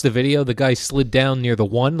because I watched the video, the guy slid down near the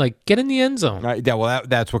 1. Like, get in the end zone. Yeah, well,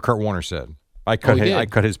 that's what Kurt Warner said. I cut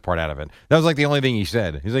his part out of it. That was like the only thing he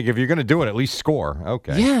said. He's like, if you're going to do it, at least score.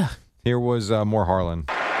 Okay. Yeah. Here was more Harlan.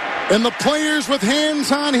 And the players with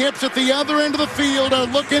hands on hips at the other end of the field are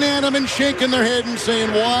looking at him and shaking their head and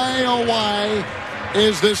saying, why, oh, why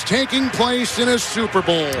is this taking place in a Super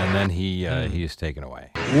Bowl? And then he is taken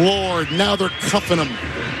away. Lord, now they're cuffing him.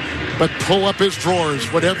 But pull up his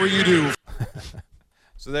drawers, whatever you do.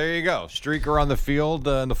 So there you go. Streaker on the field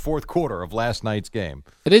in the fourth quarter of last night's game.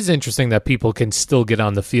 It is interesting that people can still get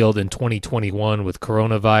on the field in 2021 with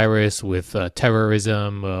coronavirus, with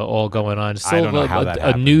terrorism, all going on. Still, I don't know how that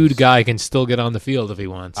happens. A nude guy can still get on the field if he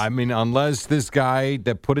wants. I mean, unless this guy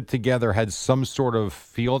that put it together had some sort of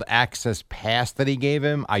field access pass that he gave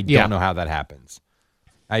him, I don't know how that happens.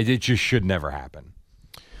 It just should never happen.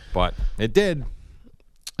 But it did.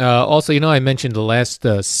 Also, I mentioned the last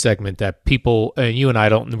segment that people, and you and I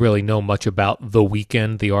don't really know much about The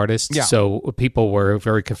Weeknd, the artist. Yeah. So people were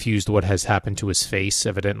very confused what has happened to his face.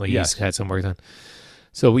 Evidently, he's had some work done.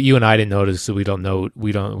 So you and I didn't notice, so we don't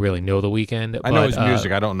really know The Weeknd. I know his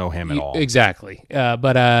music. I don't know him at all. Exactly.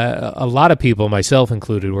 But a lot of people, myself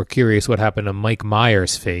included, were curious what happened to Mike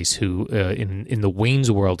Myers' face, who in the Wayne's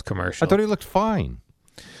World commercial. I thought he looked fine.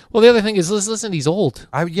 Well, the other thing is, listen, he's old.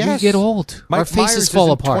 Yes. You get old. Mike Our faces Myers fall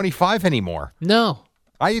isn't apart. 25 anymore. No.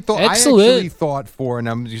 I actually thought and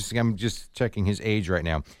I'm just checking his age right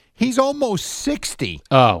now. He's almost 60.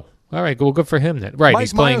 Oh, all right. Well, good for him then. Right.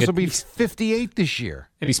 Mike Myers will be 58 this year.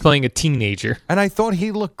 And he's playing a teenager. And I thought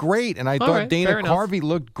he looked great. And I thought Dana fair enough. Carvey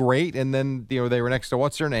looked great. And then, they were next to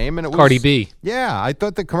what's her name? And it was Cardi B. Yeah. I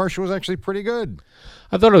thought the commercial was actually pretty good.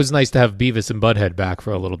 I thought it was nice to have Beavis and Butthead back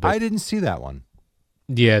for a little bit. I didn't see that one.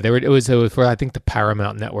 Yeah, it was for, I think, the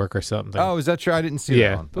Paramount Network or something. Oh, is that true? I didn't see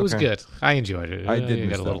that one. It was good. I enjoyed it. I did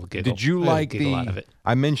get a little giggle. Did you like giggle out of it.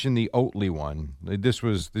 I mentioned the Oatly one. This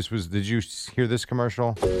was. Did you hear this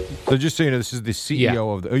commercial? So just so you know, this is the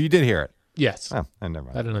CEO of the. Oh, you did hear it. Yes. Oh, never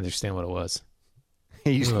mind. I didn't understand what it was.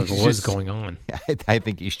 What was going on? I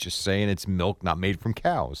think he's just saying it's milk not made from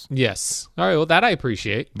cows. Yes. All right. Well, that I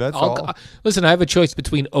appreciate. That's all. Listen, I have a choice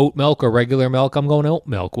between oat milk or regular milk. I'm going oat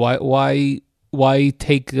milk. Why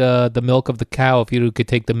take the milk of the cow if you could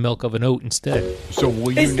take the milk of an oat instead? So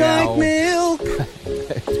will you now? Like milk.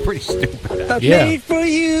 It's pretty stupid. Made for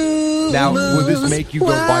you. Now, will this make you go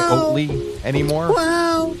buy Oatly anymore?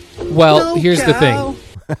 Well, here's the thing.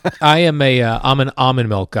 I'm an almond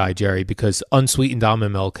milk guy, Jerry, because unsweetened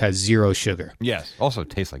almond milk has 0 sugar. Yes. Also,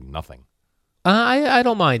 tastes like nothing. I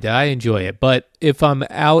don't mind it. I enjoy it. But if I'm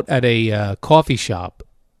out at a coffee shop,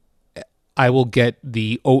 I will get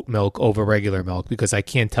the oat milk over regular milk because I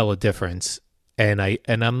can't tell a difference. And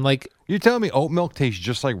I'm like, you're telling me oat milk tastes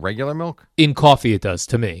just like regular milk? In coffee, it does.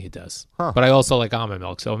 To me, it does. Huh. But I also like almond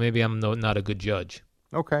milk, so maybe I'm not a good judge.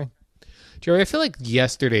 Okay. Jerry, I feel like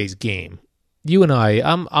yesterday's game. You and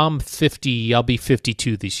I'm 50. I'll be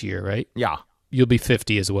 52 this year, right? Yeah. You'll be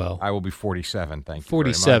 50 as well. I will be 47. Thank you.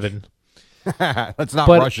 47. Let's not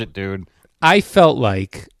rush it, dude. I felt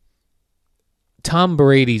like Tom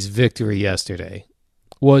Brady's victory yesterday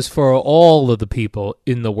was for all of the people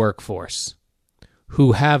in the workforce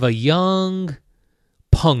who have a young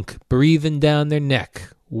punk breathing down their neck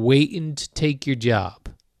waiting to take your job.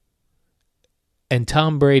 And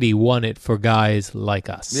Tom Brady won it for guys like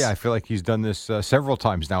us. Yeah, I feel like he's done this several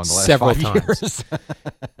times now in the last Several 5 times. years.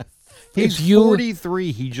 He's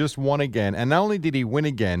 43. He just won again. And not only did he win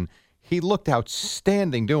again, he looked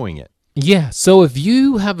outstanding doing it. Yeah, so if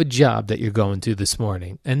you have a job that you're going to this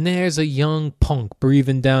morning, and there's a young punk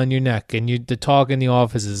breathing down your neck, and the talk in the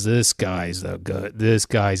office is, this guy's the good, this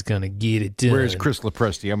guy's going to get it done. Where's Chris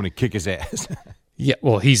Lepresti? I'm going to kick his ass. Yeah,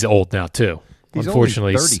 well, he's old now, too. He's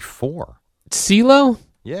Unfortunately, only 34. CeeLo?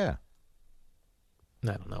 Yeah. I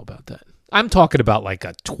don't know about that. I'm talking about like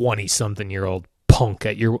a 20-something-year-old punk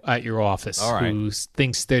at your office who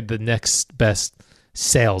thinks they're the next best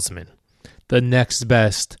salesman, the next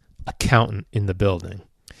best accountant in the building.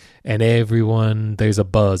 And everyone, there's a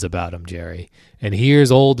buzz about him, Jerry. And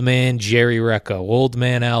here's old man Jerry Recco, old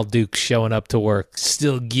man Al Dukes showing up to work,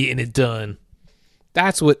 still getting it done.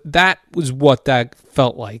 That was what that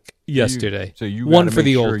felt like yesterday. So you one gotta for make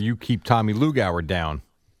the sure old. you keep Tommy Lugauer down.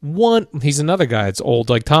 One, he's another guy that's old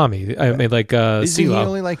like Tommy. I mean, like Is he CeeLo.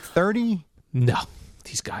 only like 30? No,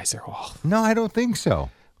 these guys are all. No, I don't think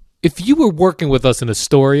so. If you were working with us in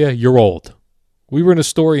Astoria, you're old. We were in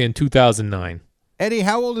Astoria in 2009. Eddie,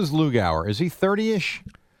 how old is Lugauer? Is he 30-ish?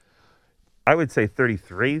 I would say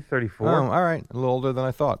 33, 34. Oh, all right. A little older than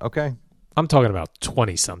I thought. Okay. I'm talking about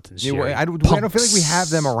 20-somethings. Yeah, I don't feel like we have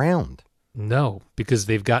them around. No, because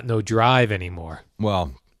they've got no drive anymore.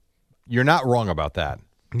 Well, you're not wrong about that.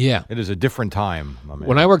 Yeah. It is a different time, my man.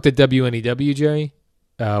 When I worked at WNEW, Jerry,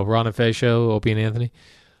 Ron and Fay show, Opie and Anthony,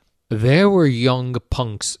 there were young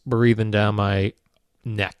punks breathing down my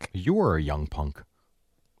neck. You were a young punk.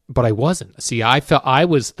 But I wasn't. See, I felt I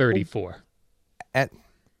was 34. At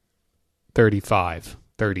 35,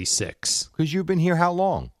 36. Because you've been here how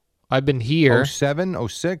long? I've been here. 07,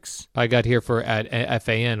 06? I got here at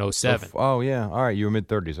FAN 07. Oh, yeah. All right. You were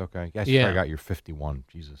mid-30s. Okay. I forgot you're 51.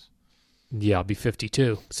 Jesus. Yeah, I'll be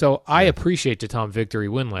 52. So I appreciate the Tom Victory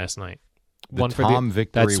win last night. The Tom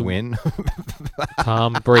Victory win?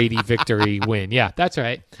 Tom Brady victory win. Yeah, that's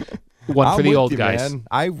right. One for the old guys.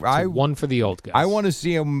 Man. One for the old guys. I want to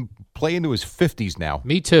see him play into his 50s now.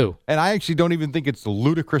 Me too. And I actually don't even think it's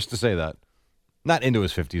ludicrous to say that. Not into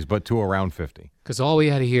his 50s, but to around 50. Because all we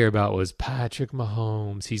had to hear about was Patrick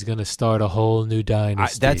Mahomes. He's going to start a whole new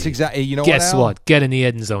dynasty. That's exactly. You know Guess what? what? Get in the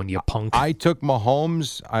end zone, you punk. I took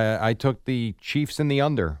Mahomes. I took the Chiefs in the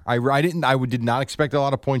under. I did not expect a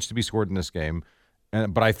lot of points to be scored in this game,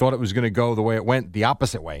 but I thought it was going to go the way it went, the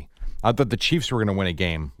opposite way. I thought the Chiefs were going to win a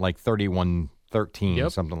game, like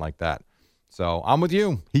 31-13, something like that. So I'm with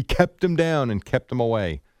you. He kept them down and kept them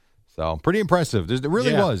away. So pretty impressive. It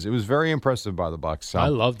really was. It was very impressive by the Bucs. So. I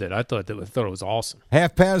loved it. I thought it was awesome.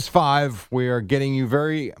 5:30. We are getting you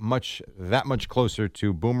that much closer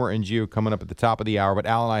to Boomer and Gio coming up at the top of the hour. But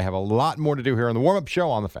Al and I have a lot more to do here on the warm-up show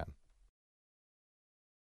on the Fan.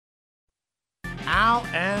 Al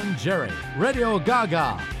and Jerry, Radio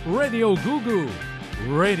Gaga, Radio Goo Goo,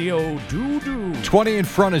 Radio Doo-Doo. 20 in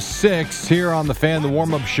front of 6 here on the Fan, the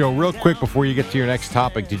warm-up show. Real quick before you get to your next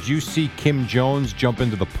topic, did you see Kim Jones jump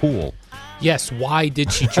into the pool? Yes. Why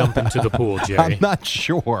did she jump into the pool, Jerry? I'm not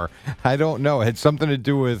sure. I don't know. It had something to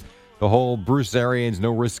do with the whole Bruce Arians, no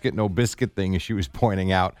risk it, no biscuit thing, as she was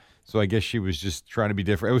pointing out. So I guess she was just trying to be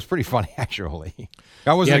different. It was pretty funny, actually.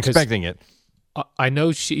 I wasn't expecting it. I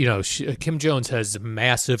know Kim Jones has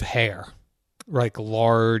massive hair, like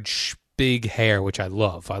large, big hair, which I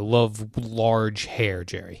love. I love large hair,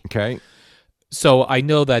 Jerry. Okay. So I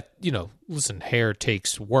know that, listen, hair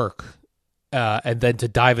takes work. And then to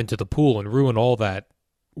dive into the pool and ruin all that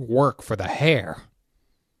work for the hair.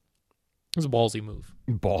 It was a ballsy move.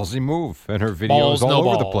 Ballsy move. And her video is all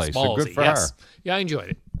over the place. So good for her. Yeah, I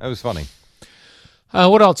enjoyed it. That was funny.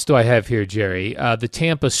 What else do I have here, Jerry? The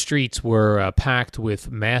Tampa streets were packed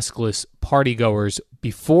with maskless partygoers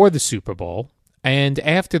before the Super Bowl. And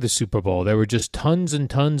after the Super Bowl, there were just tons and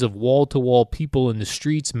tons of wall-to-wall people in the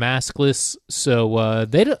streets, maskless. So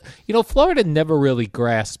they don't, Florida never really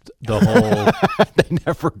grasped the whole. They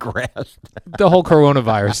never grasped the whole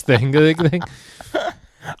coronavirus thing.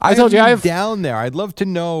 I told you I'm down there. I'd love to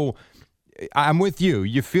know. I'm with you.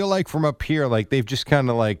 You feel like from up here, like they've just kind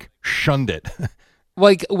of like shunned it.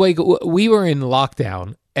 Like we were in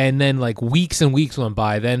lockdown. And then, like, weeks and weeks went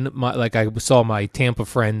by. Then, I saw my Tampa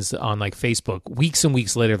friends on, like, Facebook. Weeks and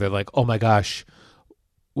weeks later, they're like, oh, my gosh,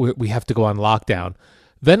 we have to go on lockdown.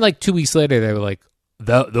 Then, like, 2 weeks later, they were like,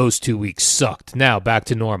 those 2 weeks sucked. Now, back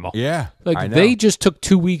to normal. Yeah, like, they just took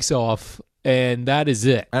 2 weeks off, and that is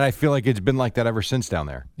it. And I feel like it's been like that ever since down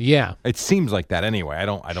there. Yeah. It seems like that anyway. I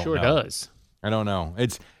don't sure know. Does. I don't know.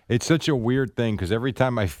 It's such a weird thing because every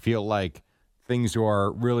time I feel like things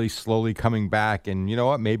are really slowly coming back, and you know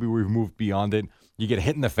what? Maybe we've moved beyond it. You get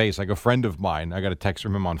hit in the face. Like a friend of mine, I got a text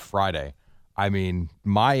from him on Friday. I mean,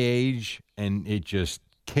 my age, and it just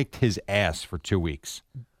kicked his ass for 2 weeks.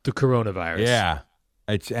 The coronavirus. Yeah.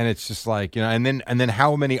 It's just like, and then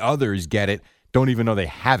how many others get it, don't even know they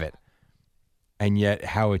have it. And yet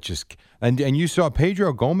how it just and you saw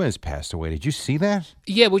Pedro Gomez passed away. Did you see that?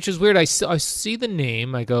 Yeah, which is weird. I see the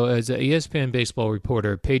name. I go, as an ESPN baseball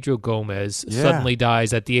reporter, Pedro Gomez suddenly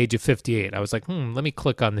dies at the age of 58. I was like, let me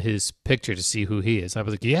click on his picture to see who he is. I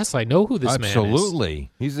was like, yes, I know who this man is.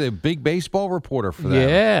 Absolutely. He's a big baseball reporter for them.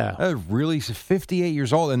 Yeah. Really, 58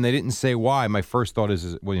 years old, and they didn't say why. My first thought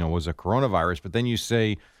is, was a coronavirus, but then you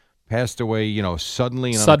say passed away,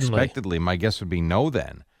 suddenly and unexpectedly. My guess would be no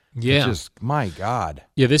then. Yeah. Just, my God.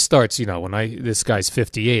 Yeah, this starts, when this guy's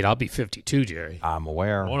 58, I'll be 52, Jerry. I'm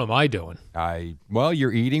aware. What am I doing? Well,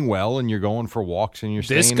 you're eating well, and you're going for walks, and you're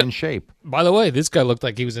staying in shape. By the way, this guy looked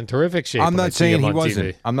like he was in terrific shape. I'm not saying he wasn't.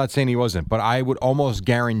 TV. I'm not saying he wasn't, but I would almost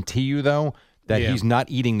guarantee you, though, that he's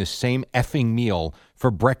not eating the same effing meal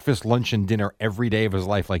for breakfast, lunch, and dinner every day of his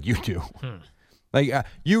life like you do. Like,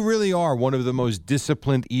 you really are one of the most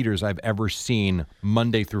disciplined eaters I've ever seen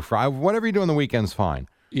Monday through Friday. Whatever you do on the weekend's fine.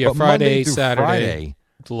 Yeah, but Friday, through Saturday, Friday,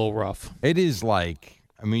 it's a little rough. It is like,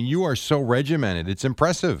 you are so regimented. It's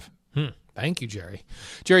impressive. Thank you, Jerry.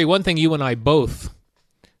 Jerry, one thing you and I both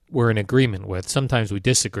were in agreement with, sometimes we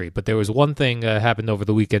disagree, but there was one thing happened over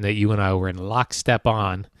the weekend that you and I were in lockstep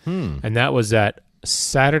on, and that was that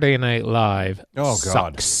Saturday Night Live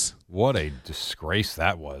sucks. What a disgrace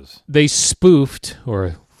that was. They spoofed,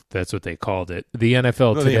 or that's what they called it, the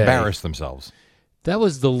NFL today. They embarrassed themselves. That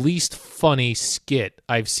was the least funny skit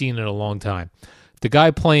I've seen in a long time. The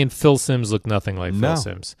guy playing Phil Simms looked nothing like Phil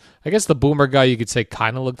Simms. I guess the Boomer guy, you could say,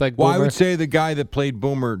 kind of looked like Boomer. Well, I would say the guy that played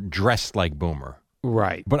Boomer dressed like Boomer.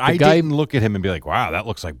 Right. But I didn't look at him and be like, wow, that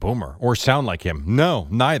looks like Boomer, or sound like him. No,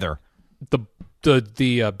 neither. The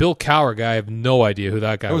Bill Cowher guy, I have no idea who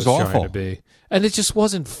that guy was awful. trying to be. And it just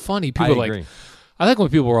wasn't funny. People I agree. like, I like when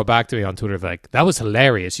people wrote back to me on Twitter like, that was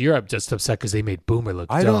hilarious. You're just upset because they made Boomer look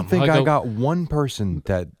dumb. I don't think I got one person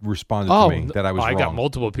that responded to me that I was wrong. I got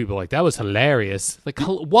multiple people like, that was hilarious. Like,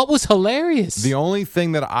 what was hilarious? The only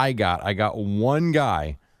thing that I got one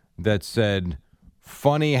guy that said,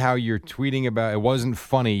 funny how you're tweeting about it. Wasn't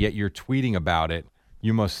funny, yet you're tweeting about it.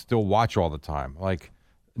 You must still watch all the time. Like,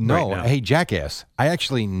 no, hey, jackass, I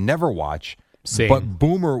actually never watch. Same. But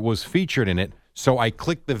Boomer was featured in it. So I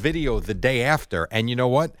clicked the video the day after, and you know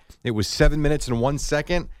what? It was 7 minutes and 1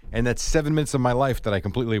 second, and that's 7 minutes of my life that I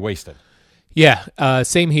completely wasted. Yeah,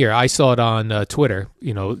 same here. I saw it on Twitter,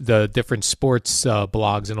 the different sports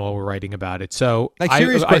blogs and all were writing about it. So,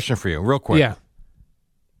 serious question for you, real quick. Yeah.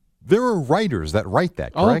 There are writers that write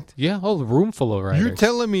that, correct? A room full of writers. You're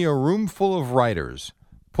telling me a room full of writers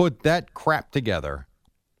put that crap together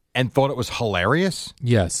and thought it was hilarious?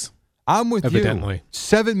 Yes. I'm with Evidently. you.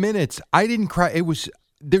 7 minutes. I didn't cry. It was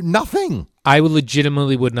nothing. I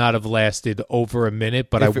legitimately would not have lasted over a minute,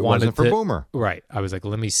 but if I it wanted wasn't for Boomer. Right. I was like,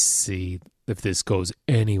 let me see if this goes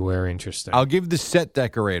anywhere interesting. I'll give the set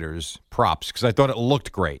decorators props because I thought it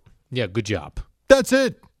looked great. Yeah, good job. That's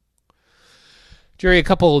it. Jerry, a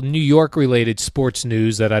couple of New York-related sports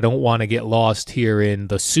news that I don't want to get lost here in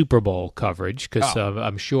the Super Bowl coverage because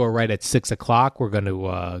I'm sure right at 6 o'clock we're going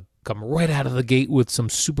to come right out of the gate with some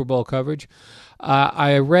Super Bowl coverage.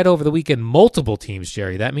 I read over the weekend multiple teams,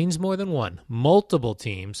 Jerry. That means more than one. Multiple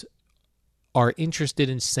teams are interested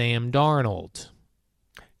in Sam Darnold.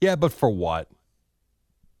 Yeah, but for what?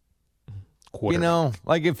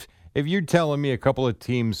 Like if you're telling me a couple of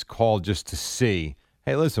teams called just to see,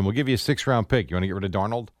 hey, listen, we'll give you a 6th-round pick. You want to get rid of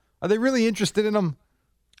Darnold? Are they really interested in him?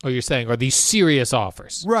 Oh, you're saying, are these serious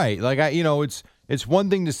offers? Right. Like, it's one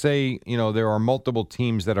thing to say, there are multiple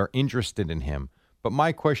teams that are interested in him. But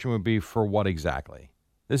my question would be, for what exactly?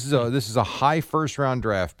 This is a high first-round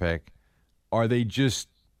draft pick. Are they just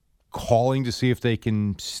calling to see if they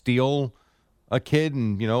can steal a kid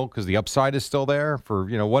and, because the upside is still there for,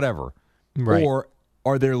 whatever? Right. Or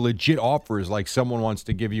are there legit offers like someone wants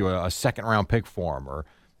to give you a 2nd-round pick for him or,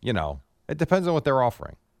 it depends on what they're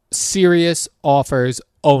offering. Serious offers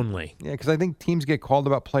only. Yeah, because I think teams get called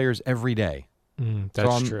about players every day.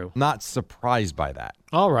 That's true. Not surprised by that.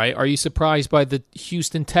 All right. Are you surprised by the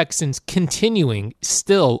Houston Texans continuing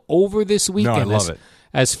still over this weekend? No, I love it.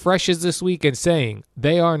 As fresh as this weekend, saying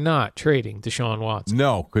they are not trading Deshaun Watson.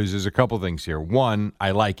 No, because there's a couple things here. One,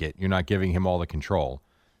 I like it. You're not giving him all the control.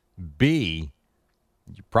 B,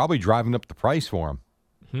 you're probably driving up the price for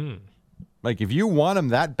him. Like, if you want him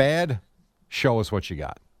that bad, show us what you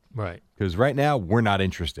got. Right. Because right now, we're not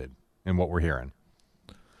interested in what we're hearing.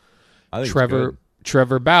 I think it's good.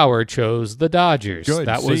 Trevor Bauer chose the Dodgers. Good.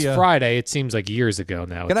 That was Friday. It seems like years ago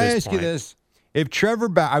now. Can I ask you this? If Trevor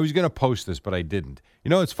Bauer, I was going to post this, but I didn't. You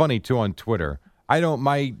know, it's funny too on Twitter.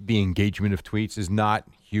 The engagement of tweets is not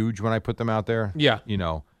huge when I put them out there. Yeah. You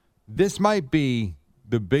know, this might be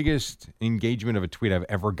the biggest engagement of a tweet I've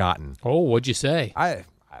ever gotten. Oh, what'd you say? I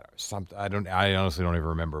honestly don't even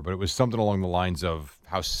remember, but it was something along the lines of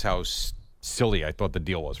how silly I thought the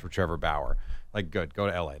deal was for Trevor Bauer. Like, good, go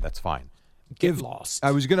to L.A. That's fine. Get lost.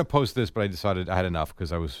 I was going to post this, but I decided I had enough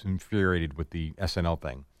because I was infuriated with the SNL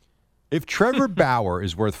thing. If Trevor Bauer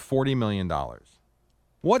is worth $40 million,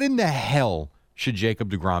 what in the hell should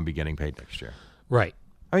Jacob deGrom be getting paid next year? Right.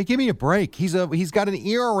 I mean, give me a break. He's got an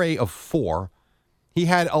ERA of 4. He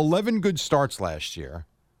had 11 good starts last year.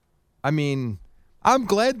 I mean, I'm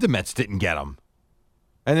glad the Mets didn't get him.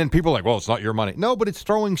 And then people are like, well, it's not your money. No, but it's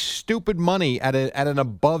throwing stupid money at an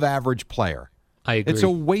above-average player. I agree. It's a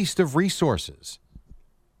waste of resources.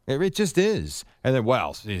 It just is. And then,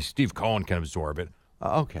 well, Steve Cohen can absorb it.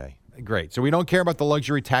 Okay, great. So we don't care about the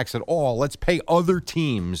luxury tax at all. Let's pay other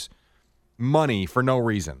teams money for no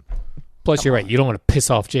reason. Plus, you're right. You don't want to piss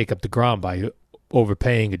off Jacob deGrom by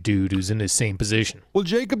overpaying a dude who's in the same position. Well,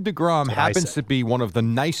 Jacob deGrom happens to be one of the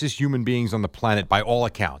nicest human beings on the planet by all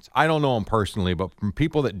accounts. I don't know him personally, but from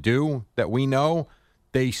people that we know,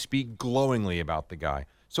 they speak glowingly about the guy.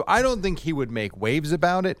 So I don't think he would make waves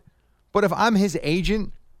about it. But if I'm his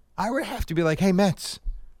agent, I would have to be like, hey, Mets,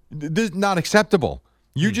 this is not acceptable.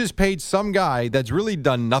 You just paid some guy that's really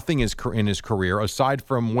done nothing in his career aside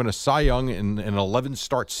from win a Cy Young in an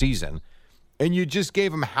 11-start season, and you just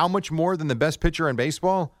gave him how much more than the best pitcher in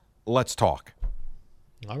baseball? Let's talk.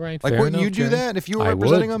 All right. Like, wouldn't you do that if you were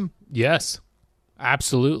representing him? Yes,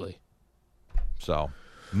 absolutely. So,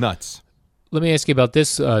 nuts. Let me ask you about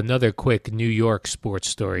this, another quick New York sports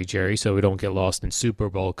story, Jerry, so we don't get lost in Super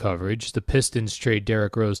Bowl coverage. The Pistons trade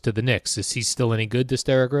Derrick Rose to the Knicks. Is he still any good, this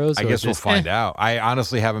Derrick Rose? I guess we'll find out. I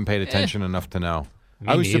honestly haven't paid attention enough to know.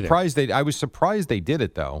 I was surprised they did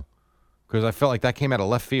it, though, because I felt like that came out of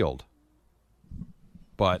left field.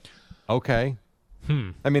 But, okay.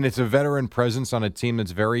 I mean, it's a veteran presence on a team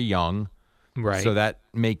that's very young. Right. So that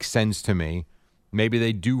makes sense to me. Maybe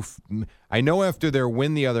they do. I know after their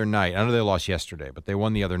win the other night, I know they lost yesterday, but they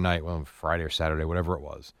won the other night, well, Friday or Saturday, whatever it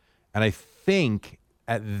was. And I think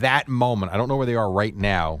at that moment, I don't know where they are right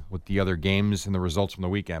now with the other games and the results from the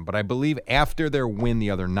weekend, but I believe after their win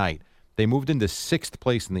the other night, they moved into 6th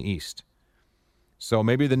place in the East. So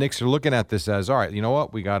maybe the Knicks are looking at this as, all right, you know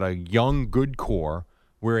what? We got a young, good core.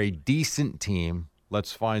 We're a decent team.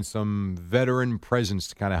 Let's find some veteran presence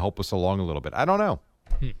to kind of help us along a little bit. I don't know.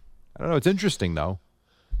 I don't know. It's interesting, though.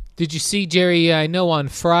 Did you see, Jerry, I know on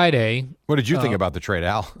Friday. What did you think about the trade,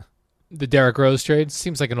 Al? The Derrick Rose trade?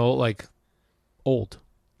 Seems like an old. Seems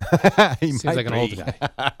like an old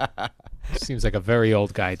guy. Seems like a very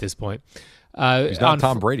old guy at this point. He's not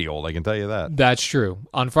Tom Brady old, I can tell you that. That's true.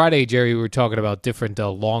 On Friday, Jerry, we were talking about different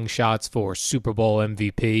long shots for Super Bowl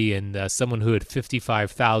MVP, and someone who had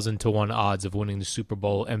 55,000 to 1 odds of winning the Super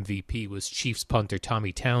Bowl MVP was Chiefs punter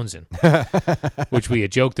Tommy Townsend, which we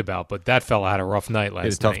had joked about, but that fella had a rough night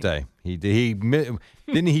last night. He had a tough day.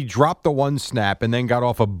 Didn't he drop the one snap and then got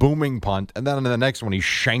off a booming punt, and then on the next one he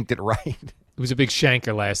shanked it right. It was a big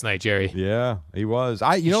shanker last night, Jerry. Yeah, he was.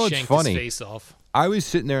 You know what's funny? His face off. I was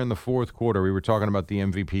sitting there in the fourth quarter. We were talking about the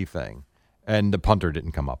MVP thing, and the punter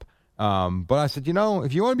didn't come up. But I said,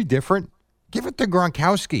 if you want to be different, give it to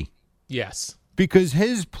Gronkowski. Yes. Because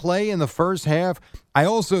his play in the first half, I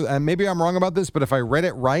also, and maybe I'm wrong about this, but if I read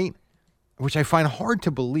it right, which I find hard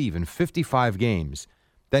to believe in 55 games,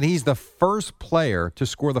 that he's the first player to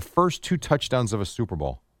score the first 2 touchdowns of a Super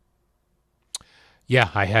Bowl. Yeah,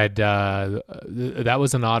 I had, that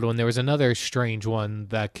was an odd one. There was another strange one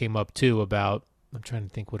that came up, too, about, I'm trying to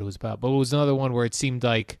think what it was about. But it was another one where it seemed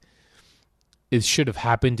like it should have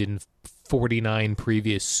happened in 49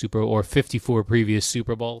 previous or 54 previous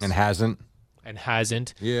Super Bowls. And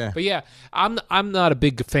hasn't. Yeah. But yeah, I'm not a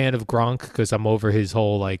big fan of Gronk because I'm over his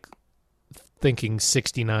whole thinking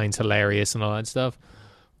 69's hilarious and all that stuff.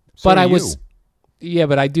 So but I you. was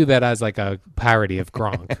but I do that as a parody of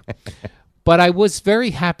Gronk. But I was very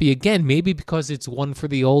happy again, maybe because it's one for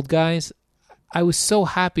the old guys. I was so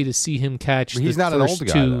happy to see him catch the first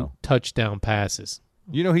 2 touchdown passes.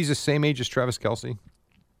 He's the same age as Travis Kelce?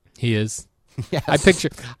 He is. Yes.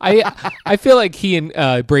 I feel like he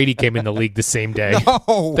and Brady came in the league the same day.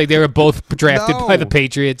 No. Like they were both drafted by the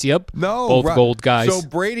Patriots. Yep. No. Both gold guys. So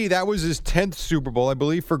Brady, that was his 10th Super Bowl. I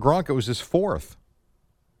believe for Gronk, it was his 4th.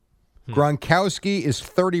 Gronkowski is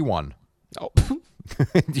 31. Oh.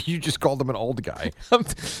 You just called him an old guy.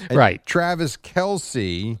 Right. Travis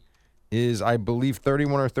Kelce is, I believe,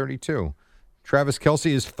 31 or 32. Travis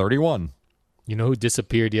Kelce is 31. You know who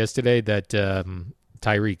disappeared yesterday? That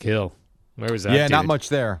Tyreek Hill. Where was that? Yeah, dude? not much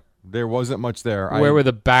there. There wasn't much there. Where were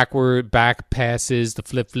the back passes, the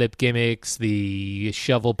flip gimmicks, the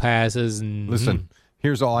shovel passes? And listen,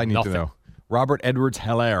 here's all I need nothing. to know. Robert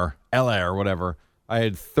Edwards-Helaire, whatever. I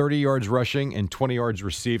had 30 yards rushing and 20 yards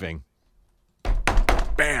receiving.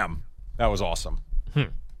 Bam! That was awesome.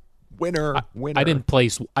 Winner. I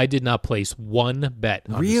did not place one bet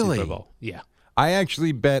on the Super Bowl. Yeah. I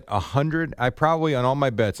actually bet 100. I probably, on all my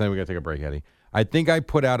bets, and we got to take a break, Eddie. I think I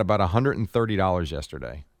put out about $130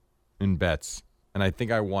 yesterday in bets, and I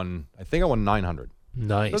think I won 900.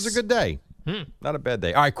 Nice. It was a good day. Not a bad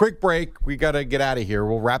day. All right, quick break. We got to get out of here.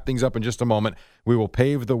 We'll wrap things up in just a moment. We will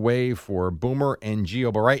pave the way for Boomer and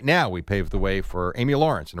Gio, but right now we pave the way for Amy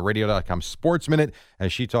Lawrence in a Radio.com Sports Minute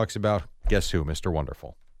as she talks about, guess who, Mr.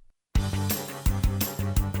 Wonderful.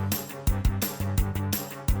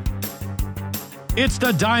 It's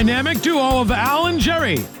the dynamic duo of Al and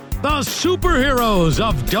Jerry, the superheroes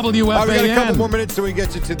of WFAN. All right, we got a couple more minutes so we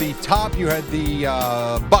get you to the top. You had the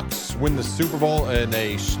Bucks win the Super Bowl in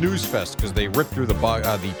a snooze fest because they ripped through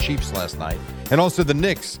the Chiefs last night. And also the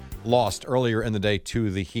Knicks lost earlier in the day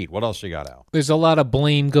to the Heat. What else you got, Al? There's a lot of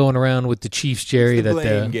blame going around with the Chiefs, Jerry,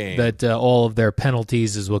 that all of their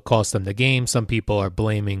penalties is what cost them the game. Some people are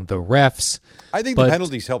blaming the refs. I think the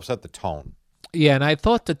penalties help set the tone. Yeah, and I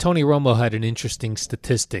thought that Tony Romo had an interesting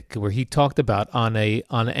statistic where he talked about on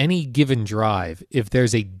any given drive, if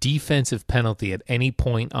there's a defensive penalty at any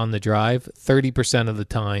point on the drive, 30% of the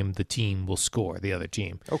time the team will score, the other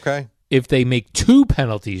team. Okay. If they make two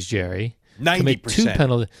penalties, Jerry,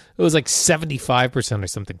 90%. It was like 75% or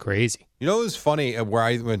something crazy. You know, it was funny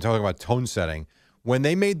when talking about tone setting, when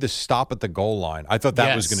they made the stop at the goal line, I thought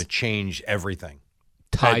that was going to change everything.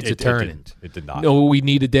 Tides are turning. It did not. Know what we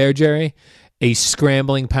needed there, Jerry? A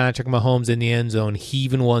scrambling Patrick Mahomes in the end zone,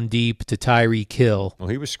 heaving one deep to Tyreek Hill. Well,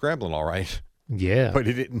 he was scrambling all right. Yeah. But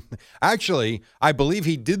he didn't. Actually, I believe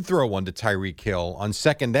he did throw one to Tyreek Hill on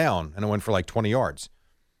second down, and it went for like 20 yards.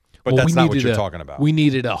 But that's not what you're talking about. We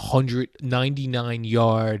needed a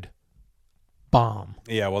 199-yard bomb.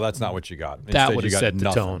 Yeah, well, that's not what you got. That would have set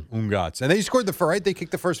the tone. Ungats. And they scored they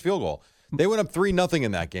kicked the first field goal. They went up 3-0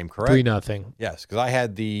 in that game, correct? 3-0. Yes, because I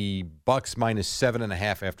had the Bucks minus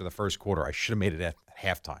 7.5 after the first quarter. I should have made it at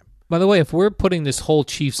halftime. By the way, if we're putting this whole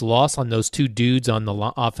Chiefs loss on those two dudes on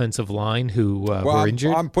the offensive line who were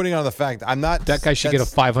injured, I'm putting on the fact I'm not. That guy should get a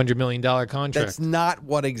 $500 million contract. That's not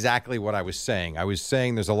exactly what I was saying. I was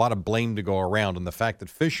saying there's a lot of blame to go around, and the fact that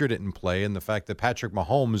Fisher didn't play, and the fact that Patrick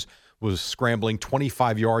Mahomes was scrambling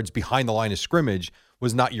 25 yards behind the line of scrimmage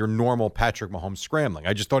was not your normal Patrick Mahomes scrambling.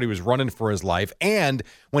 I just thought he was running for his life, and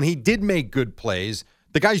when he did make good plays,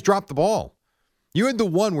 the guys dropped the ball. You had the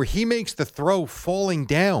one where he makes the throw falling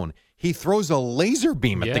down. He throws a laser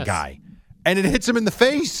beam at the guy, and it hits him in the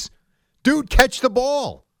face. Dude, catch the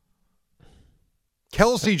ball.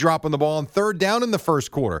 Kelce dropping the ball on third down in the first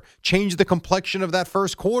quarter. Changed the complexion of that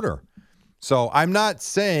first quarter. So I'm not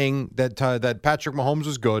saying that that Patrick Mahomes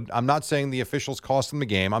was good. I'm not saying the officials cost him the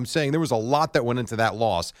game. I'm saying there was a lot that went into that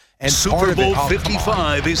loss. And Super Bowl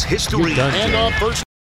 55 is history. And first